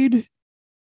trade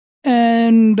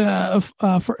and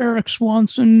for Eric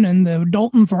Swanson and the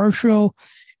Dalton Varsho,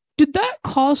 did that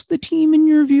cost the team in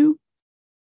your view?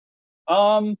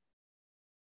 Um,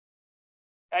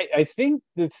 I think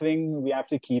the thing we have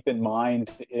to keep in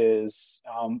mind is,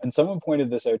 and someone pointed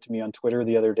this out to me on Twitter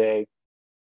the other day,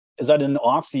 is that in the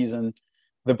offseason,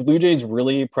 the Blue Jays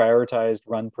really prioritized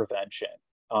run prevention.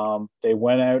 They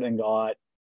went out and got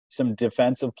some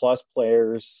defensive plus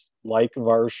players like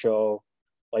Varsho,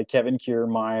 like Kevin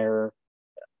Kiermaier.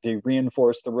 They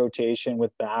reinforced the rotation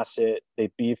with Bassett.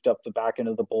 They beefed up the back end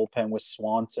of the bullpen with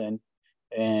Swanson.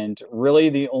 And really,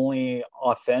 the only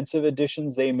offensive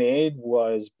additions they made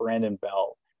was Brandon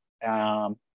Bell.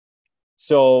 Um,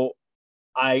 so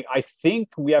I think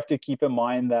we have to keep in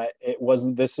mind that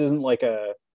this isn't like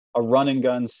a run and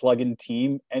gun slugging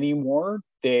team anymore.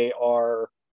 They're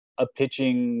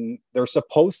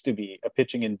supposed to be a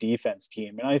pitching and defense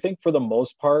team. And I think for the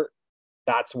most part,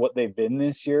 that's what they've been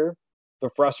this year. The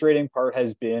frustrating part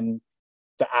has been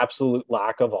the absolute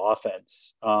lack of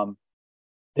offense.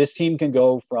 This team can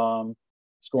go from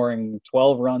scoring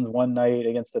 12 runs one night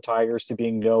against the Tigers to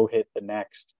being no hit the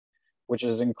next, which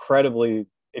is incredibly,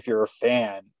 if you're a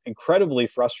fan, incredibly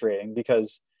frustrating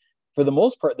because for the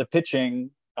most part, the pitching,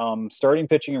 starting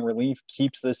pitching and relief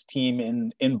keeps this team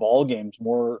in ball games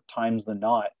more times than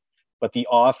not. But the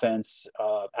offense,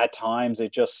 at times,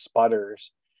 it just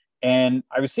sputters. And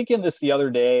I was thinking this the other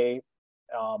day,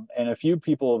 and a few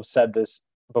people have said this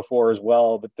before as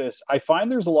well, but I find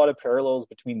there's a lot of parallels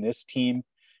between this team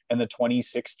and the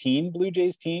 2016 Blue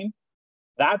Jays team.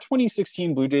 That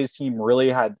 2016 Blue Jays team really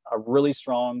had a really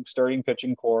strong starting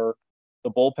pitching core.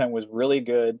 The bullpen was really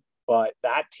good, but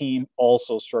that team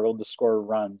also struggled to score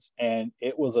runs, and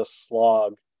it was a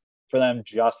slog for them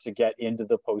just to get into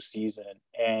the postseason.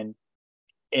 And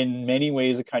in many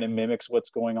ways, it kind of mimics what's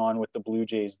going on with the Blue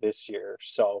Jays this year.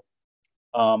 So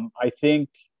I think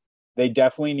they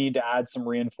definitely need to add some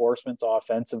reinforcements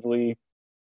offensively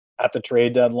at the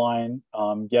trade deadline,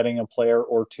 getting a player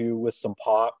or two with some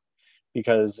pop,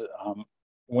 because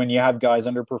when you have guys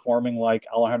underperforming like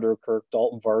Alejandro Kirk,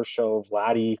 Dalton Varsho,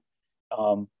 Vladdy,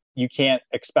 you can't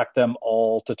expect them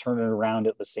all to turn it around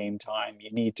at the same time.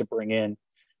 You need to bring in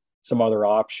some other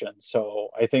options. So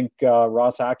I think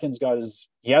Ross Atkins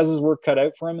he has his work cut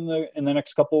out for him in the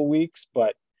next couple of weeks,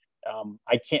 but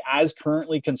I can't, as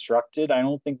currently constructed, I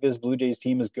don't think this Blue Jays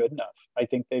team is good enough. I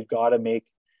think they've got to make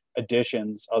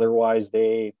additions. Otherwise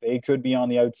they could be on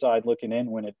the outside looking in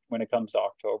when it comes to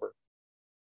October.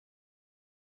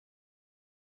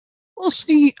 Well,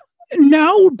 see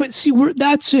now, but see,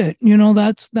 that's it.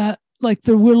 That's that. Like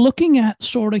we're looking at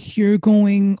sort of here,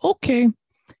 going, okay,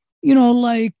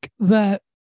 like that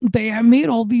they have made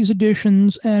all these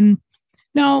additions. And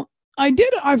now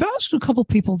I've asked a couple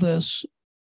people this.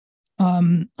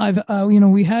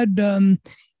 We had,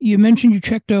 you mentioned you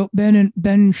checked out Ben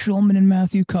Schulman and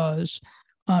Matthew Cause,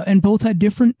 and both had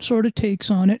different sort of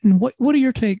takes on it. And what are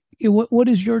your take? What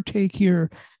is your take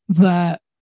here that,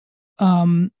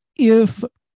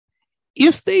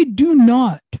 if they do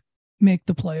not make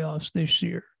the playoffs this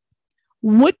year,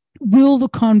 what will the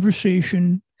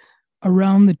conversation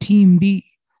around the team be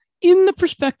in the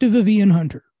perspective of Ian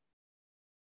Hunter?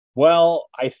 Well,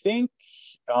 I think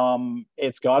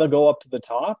it's got to go up to the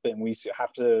top, and we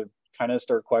have to kind of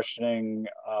start questioning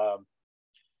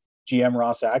GM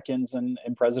Ross Atkins and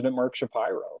President Mark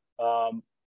Shapiro.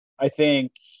 I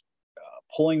think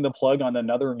pulling the plug on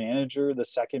another manager, the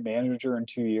second manager in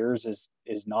 2 years,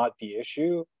 is not the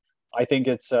issue. I think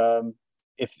it's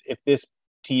if this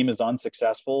team is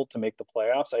unsuccessful to make the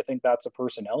playoffs, I think that's a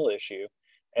personnel issue,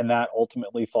 and that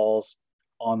ultimately falls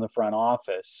on the front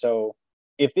office. So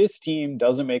if this team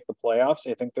doesn't make the playoffs,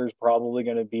 I think there's probably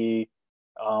going to be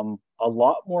a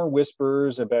lot more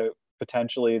whispers about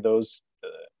potentially those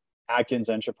Atkins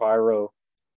and Shapiro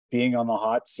being on the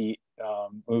hot seat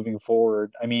moving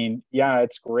forward. I mean, yeah,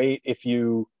 it's great if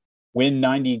you win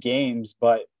 90 games,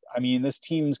 but I mean, this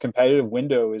team's competitive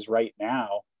window is right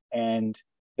now, and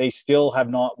they still have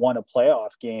not won a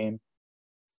playoff game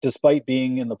despite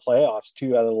being in the playoffs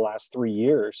 2 out of the last 3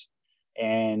 years.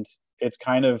 And it's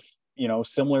kind of,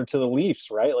 similar to the Leafs,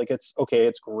 right? Like, it's okay.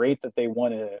 It's great that they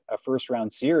won a first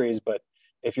round series, but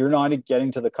if you're not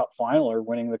getting to the cup final or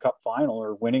winning the cup final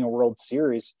or winning a World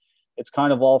Series, it's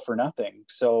kind of all for nothing.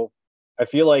 So I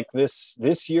feel like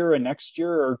this year and next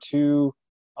year are two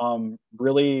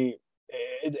really,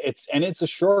 it's a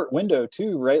short window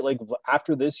too, right? Like,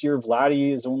 after this year,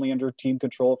 Vladdy is only under team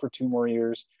control for 2 more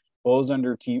years. Bo's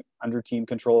under team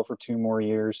control for 2 more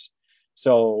years.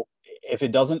 So if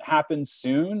it doesn't happen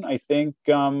soon, I think,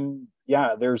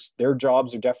 their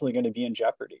jobs are definitely going to be in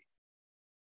jeopardy.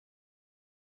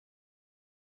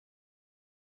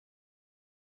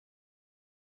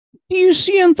 Do you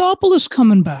see Anthopoulos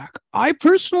coming back? I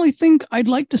personally think I'd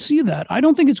like to see that. I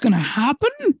don't think it's going to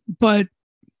happen, but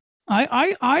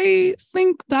I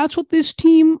think that's what this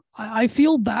team, I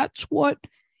feel that's what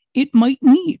it might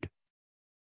need.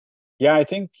 Yeah, I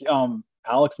think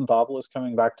Alex Anthopoulos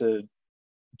coming back to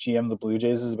GM the Blue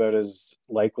Jays is about as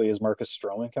likely as Marcus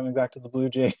Stroman coming back to the Blue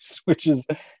Jays, which is,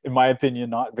 in my opinion,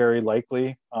 not very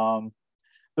likely. The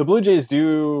Blue Jays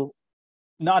do,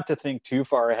 not to think too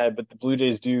far ahead, but the Blue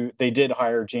Jays did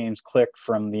hire James Click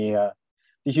from the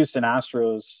Houston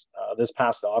Astros this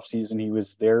past offseason. He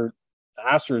was the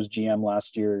Astros GM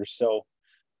last year. So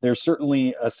there's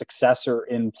certainly a successor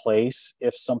in place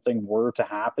if something were to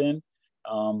happen.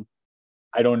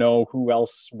 I don't know who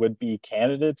else would be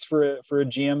candidates for a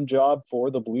GM job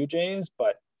for the Blue Jays,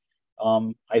 but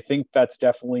I think that's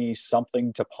definitely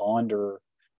something to ponder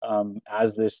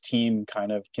as this team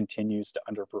kind of continues to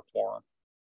underperform.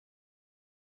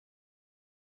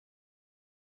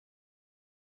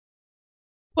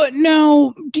 But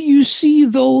now, do you see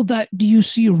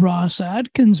Ross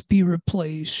Atkins be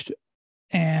replaced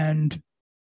and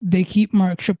they keep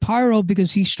Mark Shapiro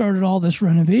because he started all this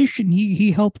renovation?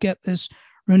 He helped get this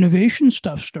renovation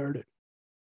stuff started.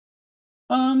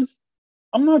 I'm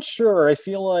not sure. I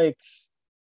feel like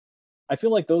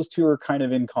those two are kind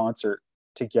of in concert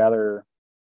together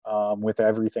with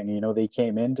everything. They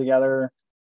came in together,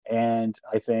 and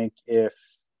I think if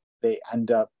they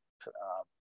end up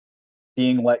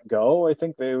being let go, I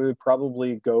think they would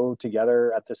probably go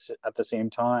together at the same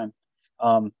time.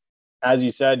 As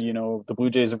you said, the Blue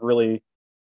Jays have really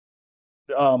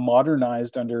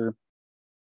modernized under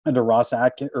Ross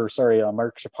Atkins,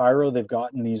 Mark Shapiro. They've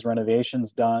gotten these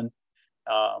renovations done,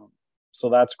 so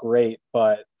that's great.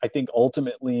 But I think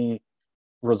ultimately,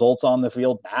 results on the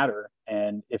field matter.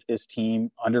 And if this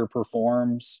team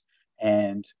underperforms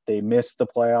and they miss the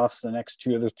playoffs the next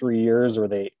 2 or 3 years,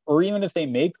 or even if they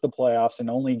make the playoffs and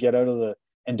only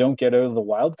don't get out of the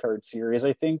wild card series,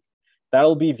 I think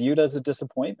that'll be viewed as a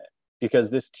disappointment, because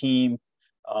this team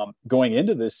going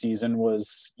into this season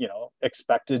was,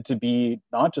 expected to be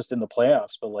not just in the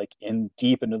playoffs, but like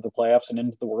deep into the playoffs and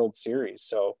into the World Series.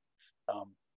 So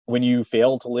when you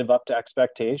fail to live up to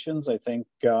expectations, I think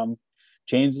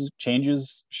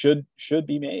changes should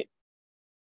be made.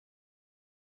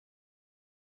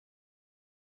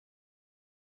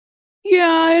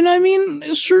 Yeah, and I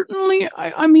mean, certainly,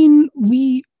 now,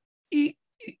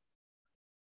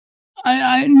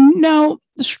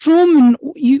 Stroman,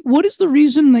 what is the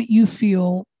reason that you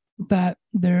feel that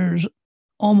there's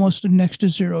almost a next to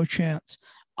zero chance?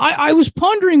 I was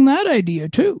pondering that idea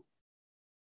too.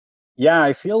 Yeah,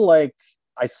 I feel like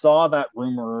I saw that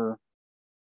rumor.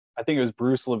 I think it was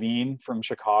Bruce Levine from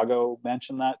Chicago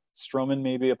mentioned that Stroman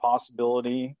may be a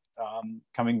possibility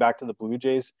coming back to the Blue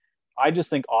Jays. I just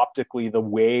think optically, the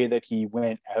way that he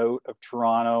went out of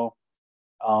Toronto,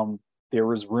 there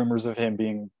was rumors of him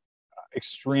being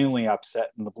extremely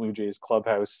upset in the Blue Jays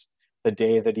clubhouse the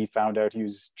day that he found out he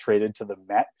was traded to the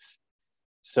Mets.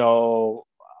 So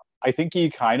I think he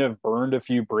kind of burned a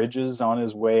few bridges on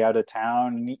his way out of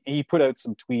town. He put out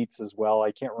some tweets as well.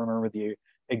 I can't remember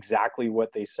exactly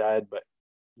what they said, but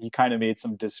he kind of made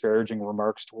some disparaging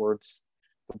remarks towards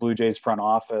the Blue Jays front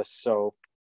office. So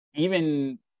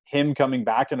even him coming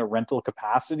back in a rental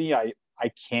capacity, I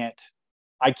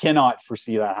cannot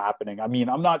foresee that happening. I mean,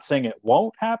 I'm not saying it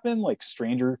won't happen. Like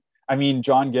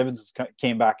John Gibbons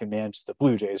came back and managed the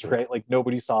Blue Jays, right? Like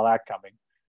nobody saw that coming.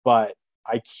 But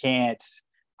I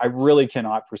really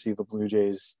cannot foresee the Blue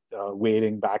Jays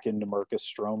wading back into Marcus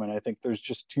Stroman. I think there's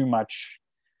just too much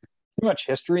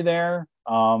history there,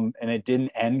 and it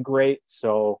didn't end great.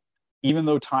 So even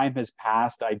though time has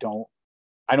passed, I don't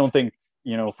think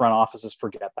front offices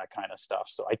forget that kind of stuff.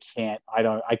 So I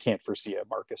can't foresee a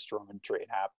Marcus Stroman trade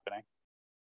happening.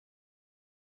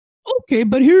 Okay,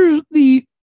 but here's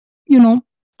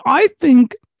I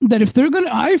think that if they're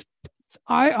gonna,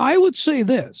 I would say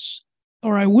this,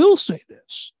 or I will say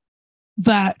this,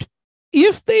 that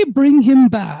if they bring him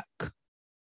back,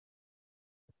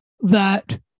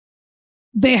 that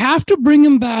they have to bring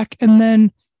him back and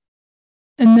then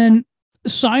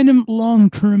sign him long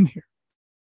term here.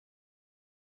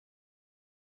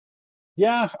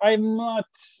 Yeah, I'm not.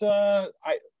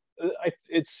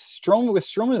 It's Stroman. With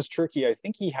Stroman is tricky. I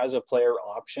think he has a player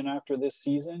option after this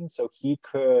season, so he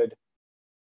could.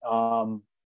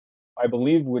 I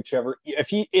believe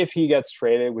if he gets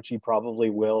traded, which he probably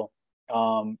will,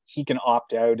 he can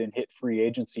opt out and hit free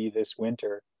agency this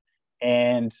winter.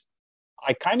 And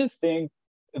I kind of think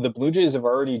the Blue Jays have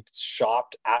already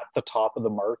shopped at the top of the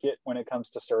market when it comes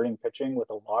to starting pitching with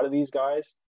a lot of these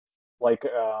guys, like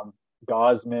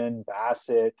Gausman,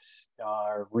 Bassett,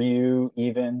 Ryu,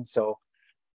 even. So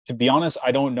to be honest,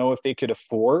 I don't know if they could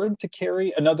afford to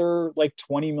carry another like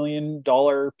 $20 million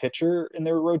pitcher in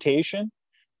their rotation.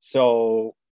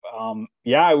 So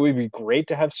it would be great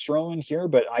to have Stroman here,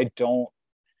 but I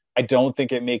don't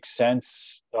think it makes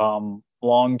sense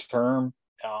long term.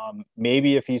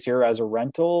 Maybe if he's here as a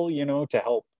rental, to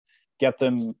help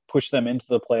push them into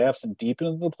the playoffs and deep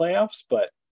into the playoffs. But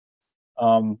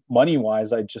money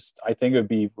wise, I think it would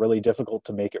be really difficult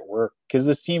to make it work because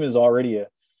this team is already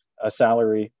a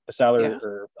salary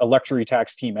or a luxury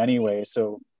tax team anyway.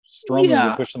 So Stroman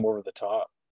would push them over the top.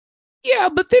 Yeah,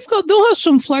 but they'll have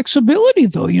some flexibility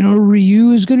though.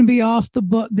 Ryu is going to be off the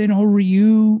book.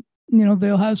 Ryu,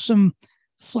 they'll have some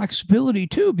flexibility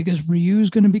too because Ryu is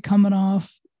going to be coming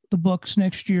off the books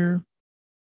next year.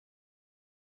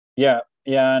 Yeah,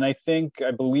 and I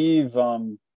believe I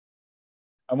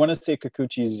want to say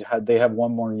they have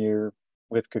one more year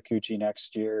with Kikuchi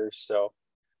next year, so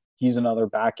he's another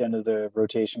back end of the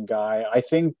rotation guy. I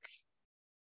think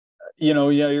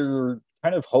you're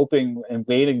kind of hoping and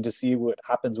waiting to see what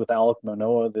happens with Alek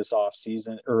Manoah this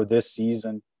offseason or this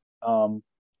season.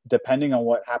 Depending on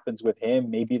what happens with him,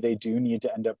 maybe they do need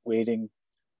to end up wading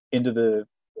into the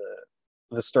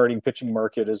starting pitching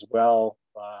market as well.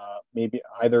 Maybe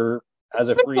either as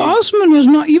a free Gausman has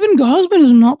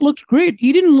not looked great.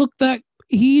 He didn't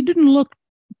look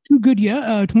too good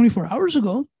yet 24 hours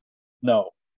ago. No.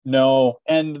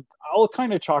 And I'll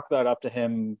kind of chalk that up to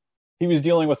him. He was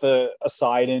dealing with a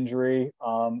side injury,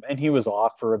 and he was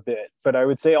off for a bit. But I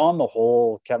would say on the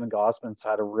whole, Kevin Gausman's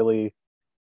had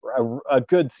a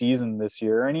good season this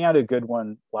year, and he had a good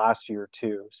one last year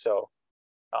too. So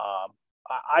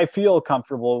I feel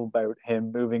comfortable about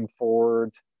him moving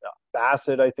forward.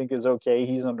 Bassett, I think, is okay.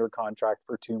 He's under contract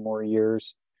for 2 more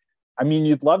years. I mean,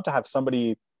 you'd love to have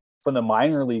somebody from the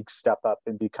minor leagues step up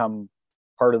and become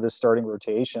part of the starting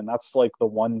rotation. That's like the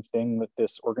one thing that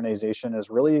this organization has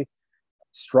really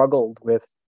struggled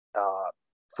with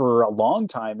for a long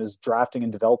time is drafting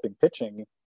and developing pitching.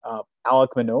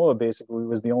 Alek Manoah basically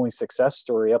was the only success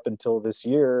story up until this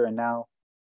year, and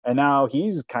now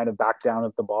he's kind of back down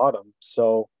at the bottom.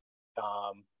 So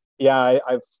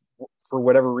I've for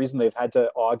whatever reason they've had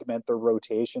to augment their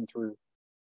rotation through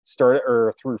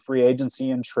free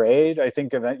agency and trade. I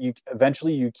think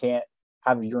eventually you can't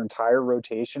have your entire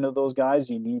rotation of those guys.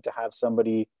 You need to have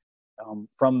somebody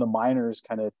from the minors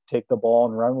kind of take the ball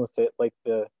and run with it, like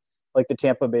the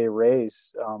Tampa Bay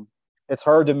Rays. It's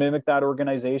hard to mimic that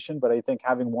organization, but I think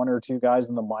having 1 or 2 guys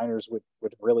in the minors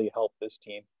would really help this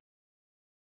team.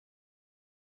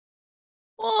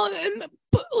 Well,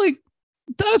 but like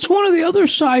that's one of the other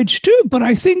sides too. But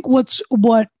I think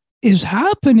what is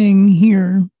happening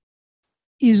here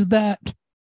is that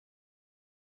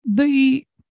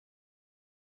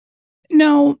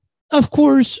now, of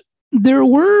course, there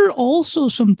were also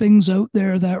some things out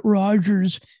there that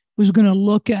Rogers was going to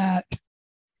look at,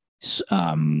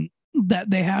 that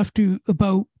they have to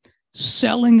about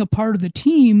selling a part of the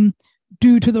team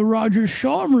due to the Rogers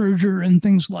Shaw merger and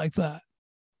things like that.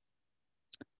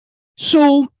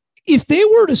 So if they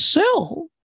were to sell,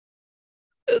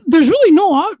 there's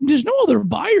no other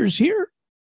buyers here.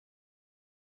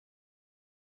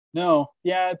 No,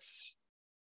 yeah, it's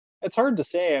hard to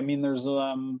say. I mean, there's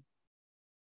gone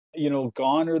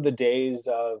are the days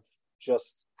of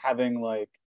just having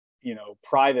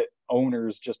private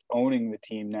owners just owning the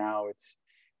team. Now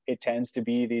it tends to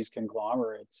be these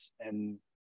conglomerates, and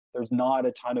there's not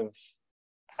a ton of,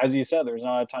 as you said, there's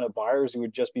not a ton of buyers who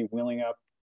would just be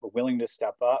willing to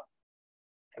step up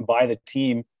and buy the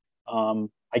team.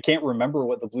 I can't remember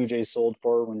what the Blue Jays sold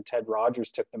for when Ted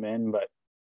Rogers took them in, but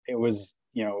it was,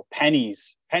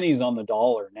 pennies on the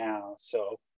dollar now.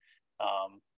 So,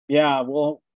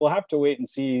 we'll have to wait and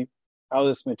see how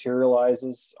this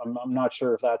materializes. I'm not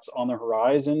sure if that's on the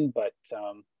horizon, but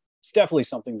it's definitely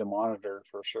something to monitor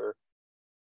for sure.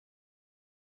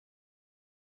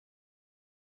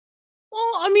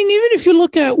 Well, I mean, even if you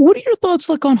look at, what are your thoughts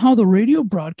on how the radio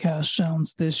broadcast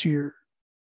sounds this year?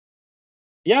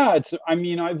 Yeah,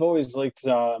 I've always liked,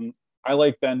 I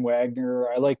like Ben Wagner.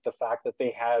 I like the fact that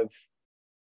they have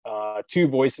two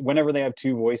voices. Whenever they have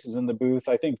two voices in the booth,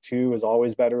 I think two is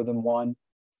always better than one.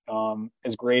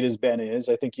 As great as Ben is,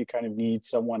 I think you kind of need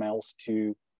someone else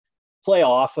to play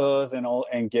off of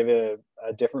and give a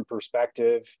different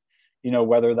perspective.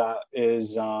 Whether that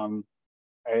is,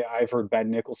 I've heard Ben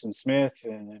Nicholson-Smith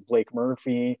and Blake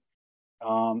Murphy,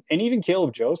 and even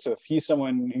Caleb Joseph. He's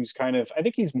someone who's kind of, I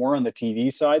think he's more on the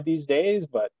TV side these days,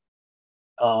 but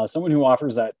someone who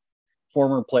offers that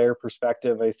former player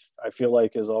perspective, I feel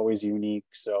like is always unique.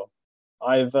 So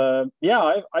I've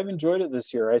enjoyed it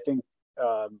this year. I think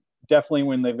definitely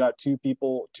when they've got two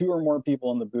or more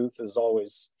people in the booth is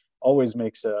always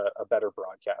makes a better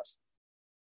broadcast.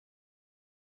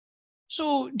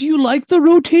 So do you like the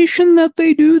rotation that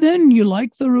they do then? You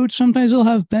like the route? Sometimes they'll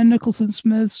have Ben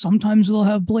Nicholson-Smith. Sometimes they'll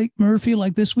have Blake Murphy.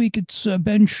 Like this week, it's for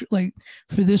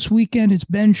this weekend, it's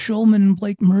Ben Shulman and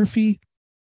Blake Murphy.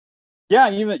 Yeah,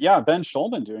 Ben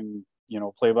Shulman doing,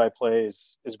 play-by-play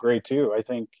is great too, I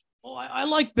think. Oh, I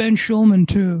like Ben Shulman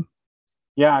too.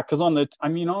 Yeah, because on the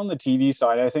TV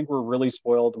side, I think we're really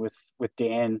spoiled with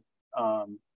Dan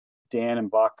and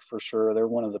Buck for sure. They're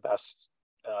one of the best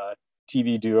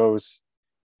TV duos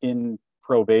in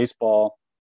pro baseball.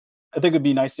 I think it'd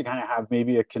be nice to kind of have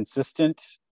maybe a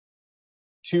consistent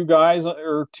two guys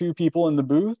or two people in the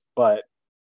booth, but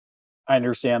I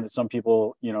understand that some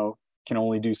people, can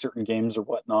only do certain games or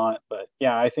whatnot. But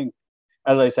yeah, I think,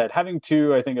 as I said, having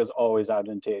two, I think is always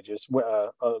advantageous,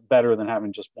 better than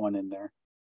having just one in there.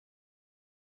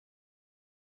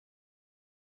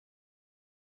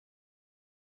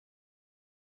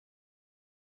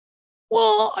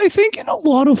 Well, I think in a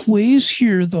lot of ways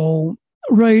here, though,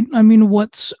 right? I mean,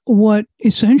 what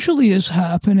essentially is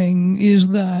happening is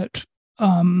that,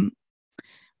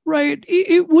 right,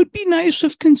 it would be nice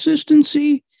if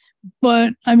consistency,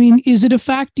 but I mean, is it a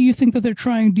fact? Do you feel that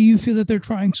they're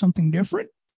trying something different?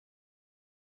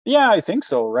 Yeah, I think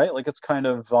so, right? It's kind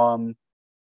of,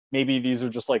 maybe these are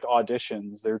just like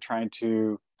auditions. They're trying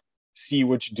to see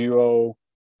which duo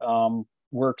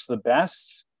works the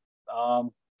best.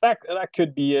 That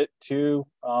could be it too.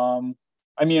 On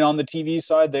the TV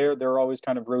side, they're always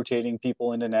kind of rotating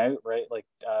people in and out, right?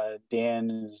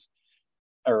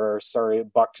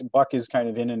 Buck is kind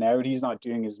of in and out. He's not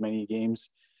doing as many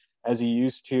games as he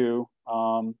used to,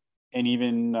 and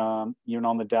even on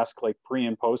the desk, like pre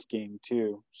and post game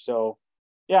too. So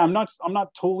yeah, I'm not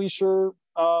totally sure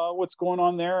what's going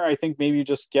on there. I think maybe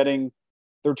just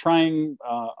they're trying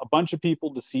a bunch of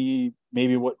people to see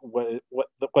maybe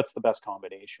what's the best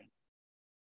combination.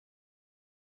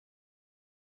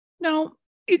 Now,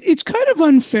 it's kind of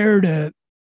unfair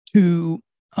to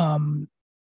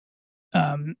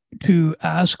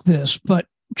ask this, but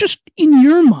just in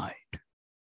your mind,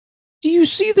 do you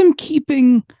see them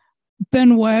keeping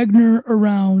Ben Wagner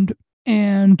around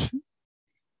and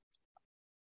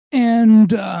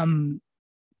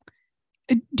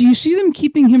do you see them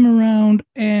keeping him around,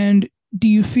 and do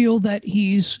you feel that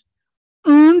he's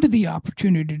earned the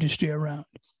opportunity to stay around?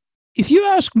 If you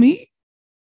ask me,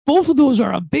 both of those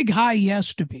are a big high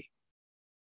yes to me.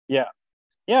 Yeah,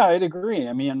 I'd agree.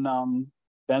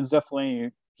 Ben's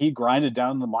definitely he grinded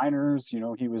down in the minors.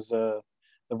 He was the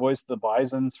voice of the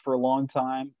Bisons for a long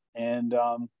time, and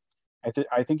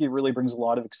I think he really brings a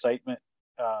lot of excitement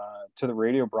to the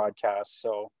radio broadcast.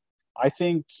 So I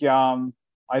think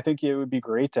it would be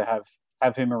great to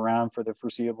have him around for the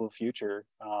foreseeable future.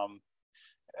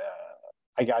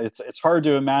 It's hard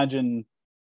to imagine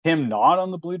him not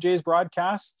on the Blue Jays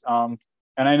broadcast. And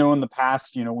I know in the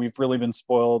past, we've really been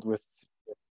spoiled with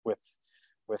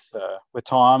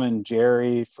Tom and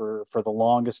Jerry for the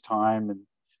longest time, and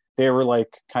they were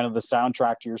like kind of the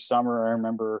soundtrack to your summer. I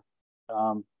remember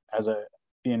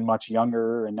being much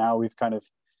younger, and now we've kind of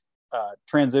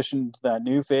transitioned to that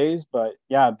new phase. But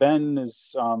yeah, Ben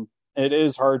is. It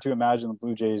is hard to imagine the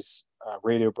Blue Jays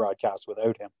radio broadcast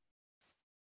without him.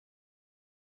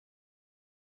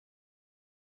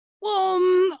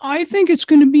 Well, I think it's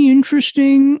going to be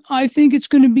interesting. I think it's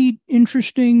going to be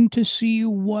interesting to see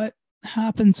what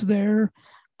happens there.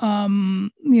 I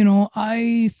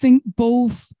think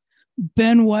both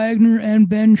Ben Wagner and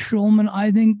Ben Shulman,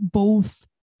 I think both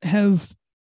have,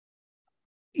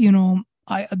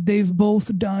 they've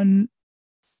both done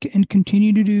and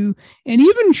continue to do, and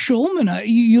even Shulman,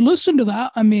 you listen to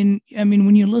that. I mean,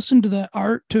 when you listen to the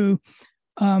art to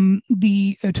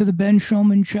the Ben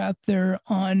Shulman chat there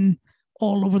on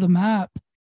All Over the Map,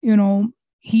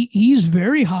 he's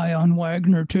very high on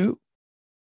Wagner too.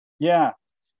 Yeah,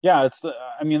 it's.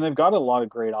 They've got a lot of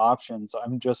great options.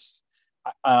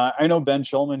 I know Ben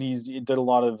Shulman. He did a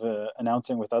lot of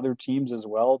announcing with other teams as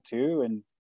well too, and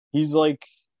he's like,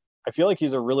 I feel like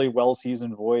he's a really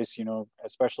well-seasoned voice.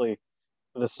 Especially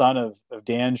the son of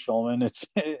Dan Shulman.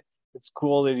 It's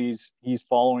cool that he's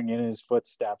following in his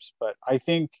footsteps. But I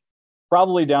think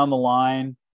probably down the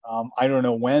line, I don't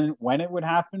know when it would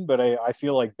happen, but I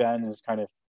feel like Ben is kind of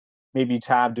maybe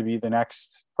tabbed to be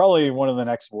probably one of the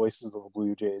next voices of the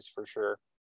Blue Jays for sure.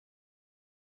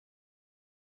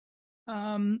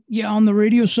 On the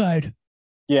radio side.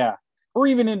 Yeah, or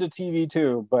even into TV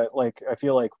too. But like, I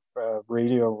feel like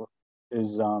radio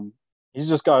is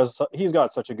he's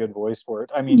got such a good voice for it.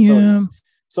 I mean,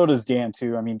 so does Dan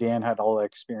too. I mean, Dan had all the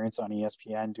experience on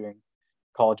ESPN doing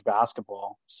college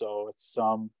basketball, so it's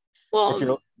Well, if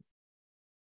you're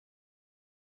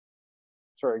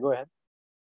sorry, go ahead.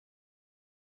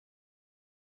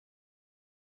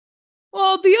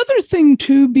 Well, the other thing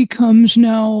too becomes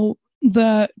now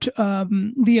that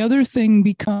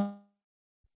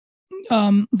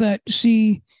that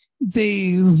see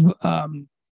they've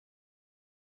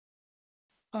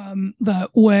that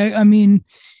way. I mean,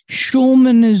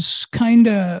 Shulman is kind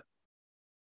of.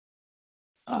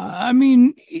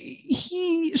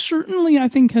 He certainly, I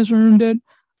think, has earned it.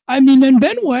 I mean, and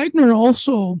Ben Wagner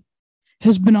also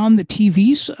has been on the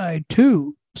TV side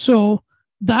too, so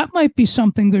that might be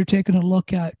something they're taking a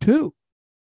look at too.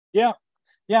 Yeah,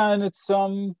 and it's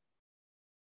I'm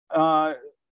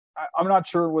not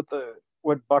sure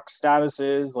what Buck's status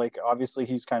is. Like, obviously,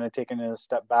 he's kind of taken a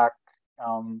step back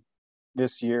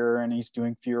this year, and he's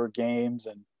doing fewer games,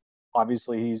 and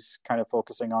obviously he's kind of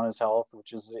focusing on his health,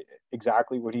 which is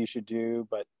exactly what he should do.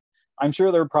 But I'm sure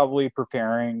they're probably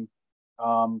preparing,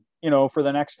 for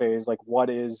the next phase. Like, what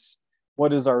is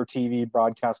our TV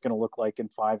broadcast going to look like in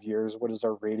 5 years? What is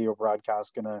our radio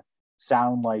broadcast going to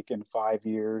sound like in 5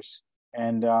 years?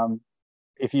 And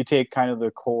if you take kind of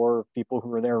the core of people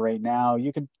who are there right now,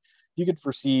 you could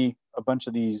foresee a bunch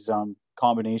of these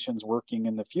combinations working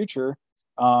in the future.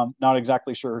 Not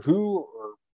exactly sure who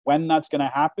or when that's going to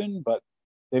happen, but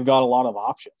they've got a lot of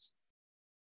options.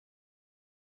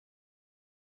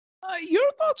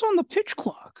 Your thoughts on the pitch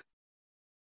clock?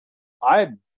 I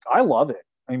love it.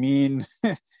 I mean,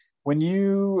 when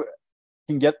you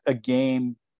can get a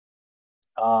game,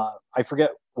 I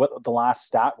forget what the last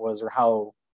stat was or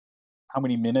how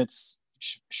many minutes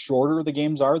shorter the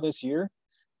games are this year.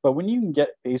 But when you can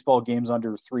get baseball games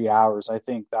under 3 hours, I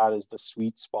think that is the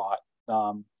sweet spot.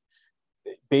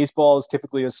 Baseball is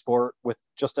typically a sport with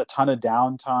just a ton of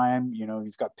downtime.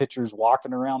 You've got pitchers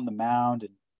walking around the mound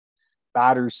and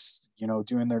batters,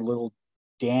 doing their little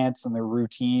dance and their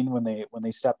routine when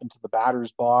they step into the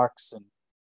batter's box, and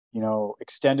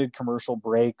extended commercial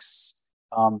breaks.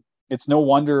 It's no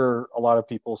wonder a lot of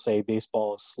people say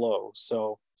baseball is slow.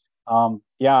 So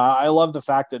I love the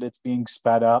fact that it's being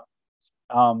sped up.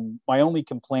 My only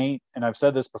complaint, and I've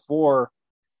said this before,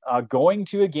 going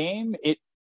to a game, it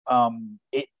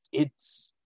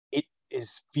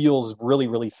feels really,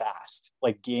 really fast.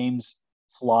 Like, games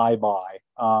fly by.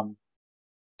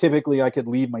 Typically I could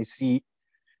leave my seat,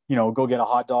 go get a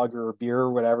hot dog or a beer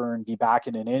or whatever and be back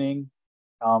in an inning.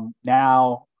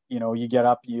 Now, you get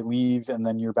up, you leave, and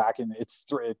then you're back in, it's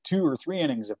 2 or 3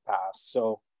 innings have passed.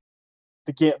 So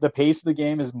the pace of the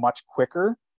game is much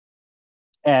quicker.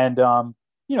 And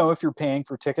if you're paying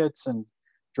for tickets and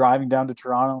driving down to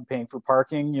Toronto and paying for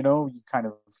parking, you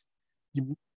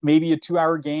maybe a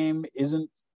 2-hour game isn't,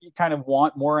 you kind of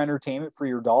want more entertainment for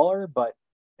your dollar, but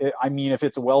if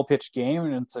it's a well-pitched game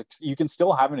and you can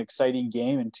still have an exciting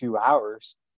game in 2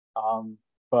 hours.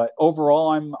 But overall,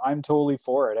 I'm totally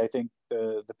for it. I think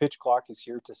the pitch clock is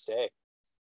here to stay.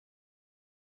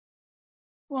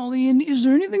 Well, Ian,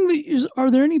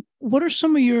 what are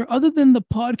some of your, other than the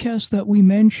podcasts that we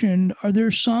mentioned, what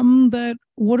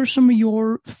are some of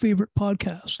your favorite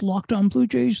podcasts? Locked On Blue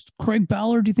Jays, Craig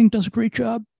Ballard, do you think does a great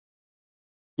job?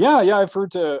 Yeah.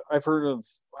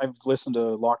 I've listened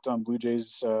to Locked On Blue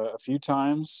Jays a few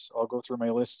times. I'll go through my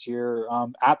list here.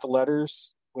 At the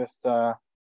Letters with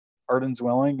Arden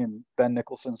Zwilling and Ben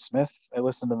Nicholson-Smith. I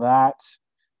listened to that.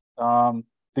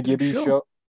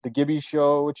 The Gibby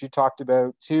Show, which you talked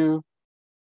about too.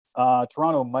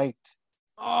 Toronto Mic'd.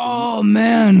 Oh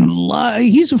man,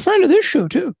 he's a friend of this show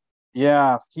too.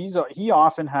 Yeah, he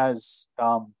often has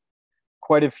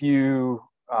quite a few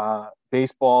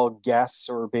baseball guests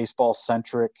or baseball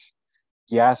centric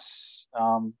guests.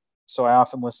 So I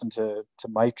often listen to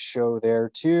Mike's show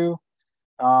there too.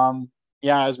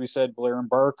 As we said, Blair and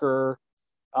Barker.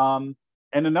 And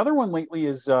another one lately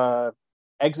is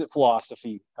Exit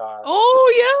Philosophy.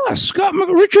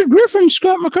 Richard Griffin,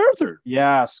 Scott MacArthur.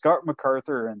 Yeah, Scott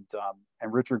MacArthur and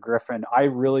Richard Griffin.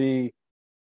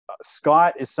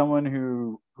 Scott is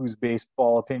someone whose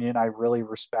baseball opinion I really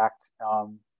respect.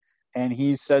 And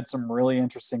he's said some really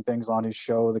interesting things on his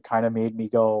show that kind of made me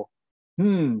go,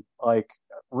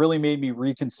 really made me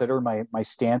reconsider my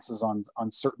stances on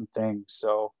certain things.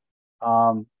 So,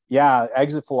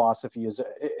 Exit Philosophy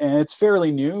and it's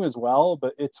fairly new as well,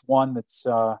 but it's one that's,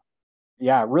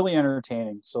 really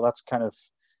entertaining. So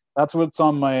that's what's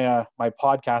on my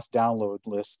podcast download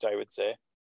list, I would say.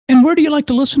 And where do you like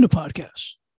to listen to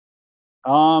podcasts?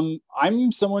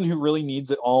 I'm someone who really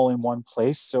needs it all in one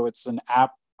place. So it's an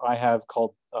app I have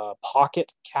called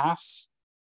Pocket Casts.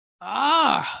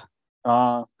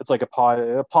 It's like a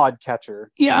pod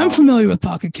catcher. Yeah, I'm familiar with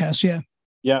Pocket Casts. Yeah.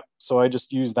 Yeah, so I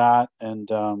just use that,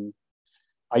 and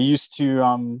I used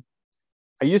to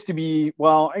be,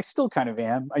 well, I still kind of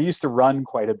am. I used to run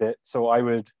quite a bit, so I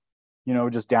would,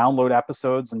 just download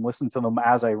episodes and listen to them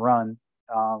as I run.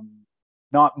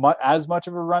 Not as much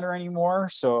of a runner anymore,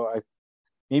 so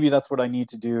maybe that's what I need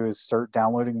to do is start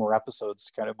downloading more episodes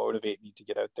to kind of motivate me to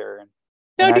get out there and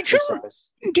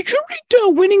exercise. Did you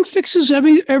read Winning Fixes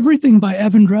Everything by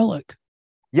Evan Drellick?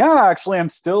 Yeah, actually, I'm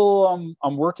still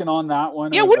I'm working on that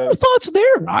one. Yeah, what are your thoughts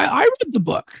there? I read the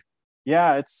book.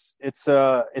 Yeah, it's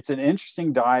an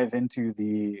interesting dive into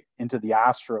the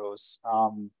Astros.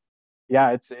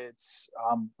 It's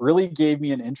really gave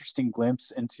me an interesting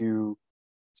glimpse into,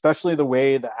 especially the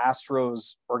way the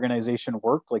Astros organization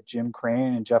worked, like Jim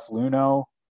Crane and Jeff Luhnow.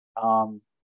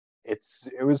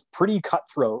 It was pretty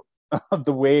cutthroat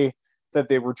the way that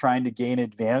they were trying to gain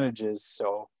advantages.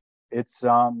 So it's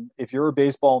if you're a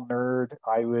baseball nerd,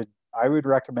 I would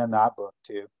recommend that book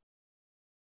too.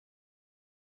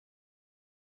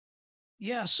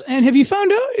 Yes, and have you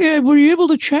found out? Were you able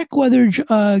to check whether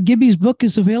Gibby's book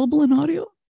is available in audio?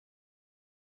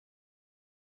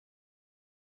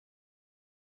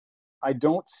 I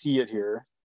don't see it here.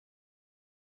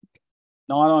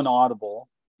 Not on Audible.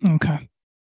 Okay.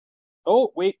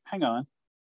 Oh wait, hang on.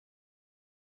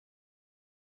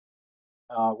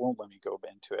 It won't let me go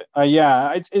into it.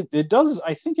 It does.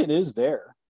 I think it is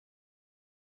there.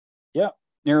 Yeah,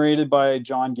 narrated by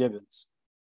John Gibbons.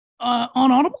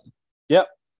 On Audible. Yep.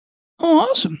 Oh,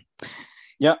 awesome.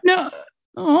 Yeah. No.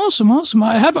 Awesome.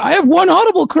 I have one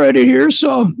Audible credit here,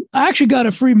 so I actually got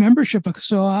a free membership.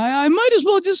 So I might as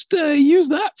well just use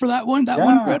that for that one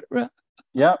credit.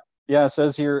 Yeah. It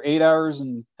says here 8 hours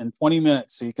and 20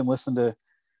 minutes, so you can listen to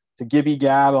Gibby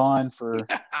Gab on for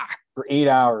 8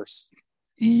 hours.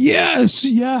 Yes.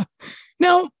 Yeah.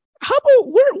 Now, how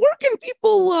about where can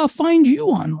people find you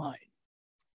online?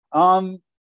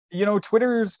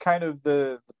 Twitter is kind of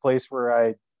the place where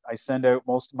I send out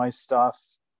most of my stuff.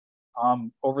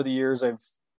 Over the years, I've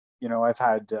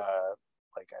had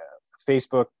like a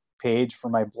Facebook page for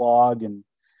my blog, and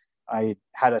I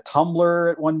had a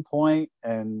Tumblr at one point,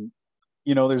 and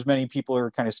there's many people who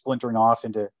are kind of splintering off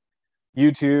into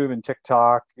YouTube and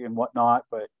TikTok and whatnot.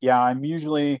 But yeah,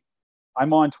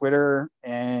 I'm on Twitter,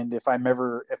 and if I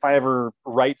ever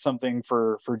write something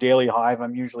for Daily Hive,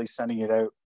 I'm usually sending it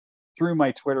out through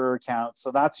my Twitter account.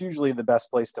 So that's usually the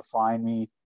best place to find me.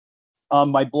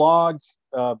 My blog,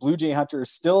 Blue Jay Hunter,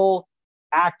 is still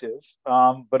active,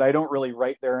 but I don't really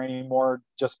write there anymore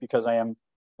just because I am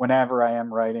whenever I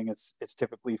am writing, it's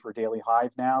typically for Daily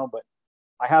Hive now, but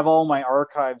I have all my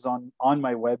archives on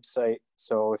my website.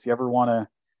 So if you ever want to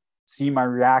see my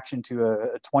reaction to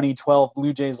a 2012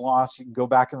 Blue Jays loss, you can go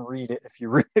back and read it if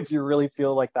you really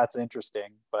feel like that's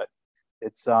interesting. But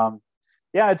it's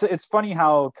it's funny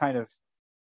how kind of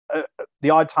the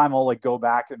odd time I'll like go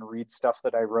back and read stuff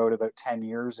that I wrote about 10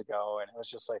 years ago, and it was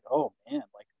just like, oh man,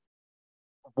 like,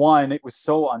 one, it was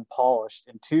so unpolished,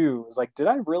 and two, it was like, did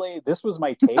I really? This was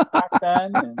my take back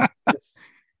then. And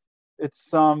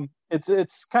it's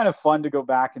kind of fun to go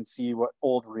back and see what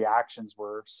old reactions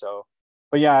were. So,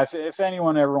 but yeah, if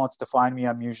anyone ever wants to find me,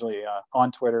 I'm usually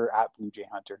on Twitter at Blue Jay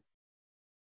Hunter.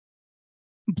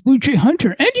 Blue Jay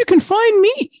Hunter, and you can find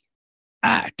me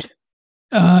at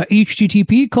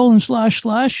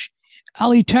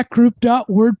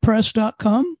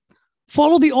http://alitechgroup.wordpress.com.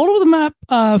 Follow the All Over the Map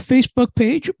Facebook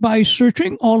page by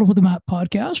searching All Over the Map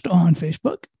Podcast on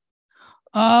Facebook.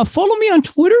 Follow me on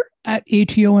Twitter at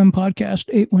ATOM Podcast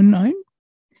 819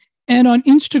 and on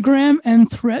Instagram and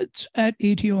Threads at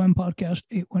ATOM Podcast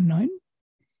 819.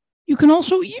 You can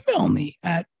also email me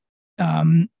at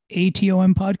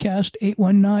ATOM Podcast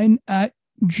 819 at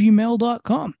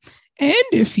gmail.com. And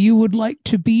if you would like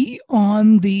to be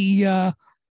on the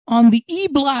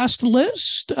e-blast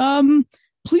list,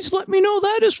 please let me know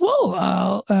that as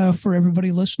well for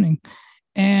everybody listening.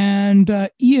 And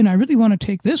Ian, I really want to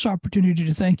take this opportunity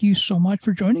to thank you so much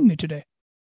for joining me today.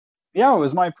 Yeah, it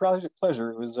was my pleasure.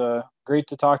 It was great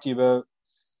to talk to you about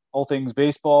all things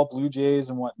baseball, Blue Jays,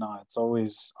 and whatnot. I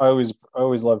always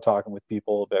love talking with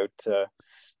people about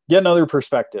getting another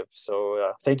perspective.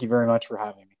 So thank you very much for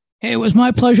having me. Hey, it was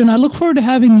my pleasure, and I look forward to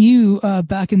having you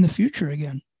back in the future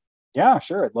again. Yeah,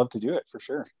 sure. I'd love to do it for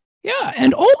sure. Yeah,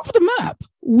 and All Over the Map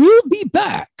will be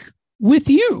back with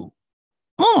you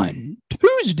on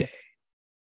Tuesday,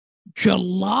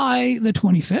 July the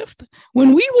 25th,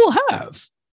 when we will have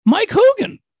Mike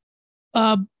Hogan,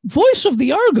 voice of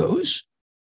the Argos,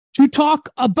 to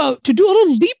do a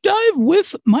little deep dive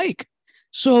with Mike.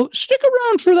 So stick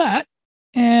around for that.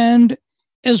 And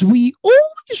as we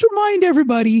always remind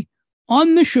everybody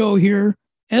on the show here,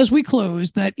 as we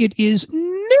close, that it is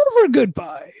never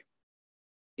goodbye.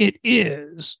 It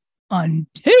is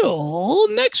until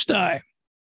next time.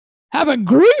 Have a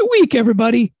great week,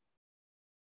 everybody.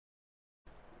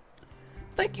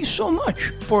 Thank you so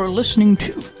much for listening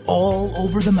to All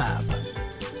Over the Map.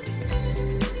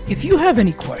 If you have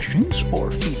any questions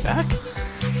or feedback,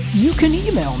 you can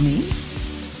email me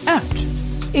at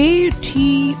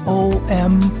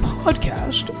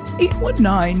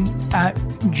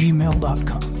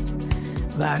atompodcast819@gmail.com.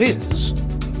 That is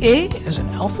A as in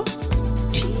alpha,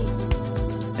 T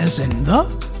as in the,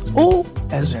 O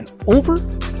as in over,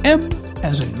 M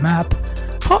as in map,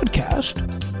 podcast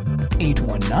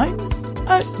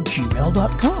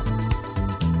 819@gmail.com.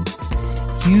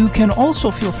 You can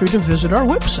also feel free to visit our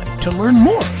website to learn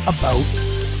more about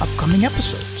upcoming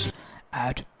episodes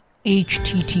at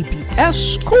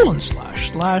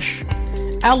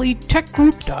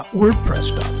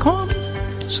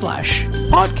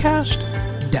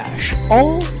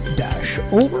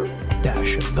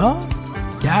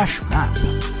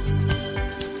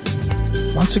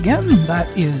Once again, that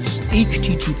is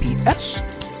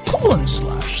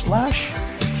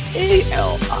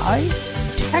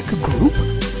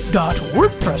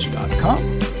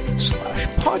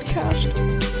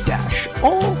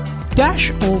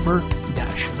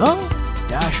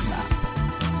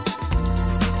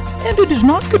And it is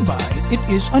not goodbye, it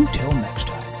is until next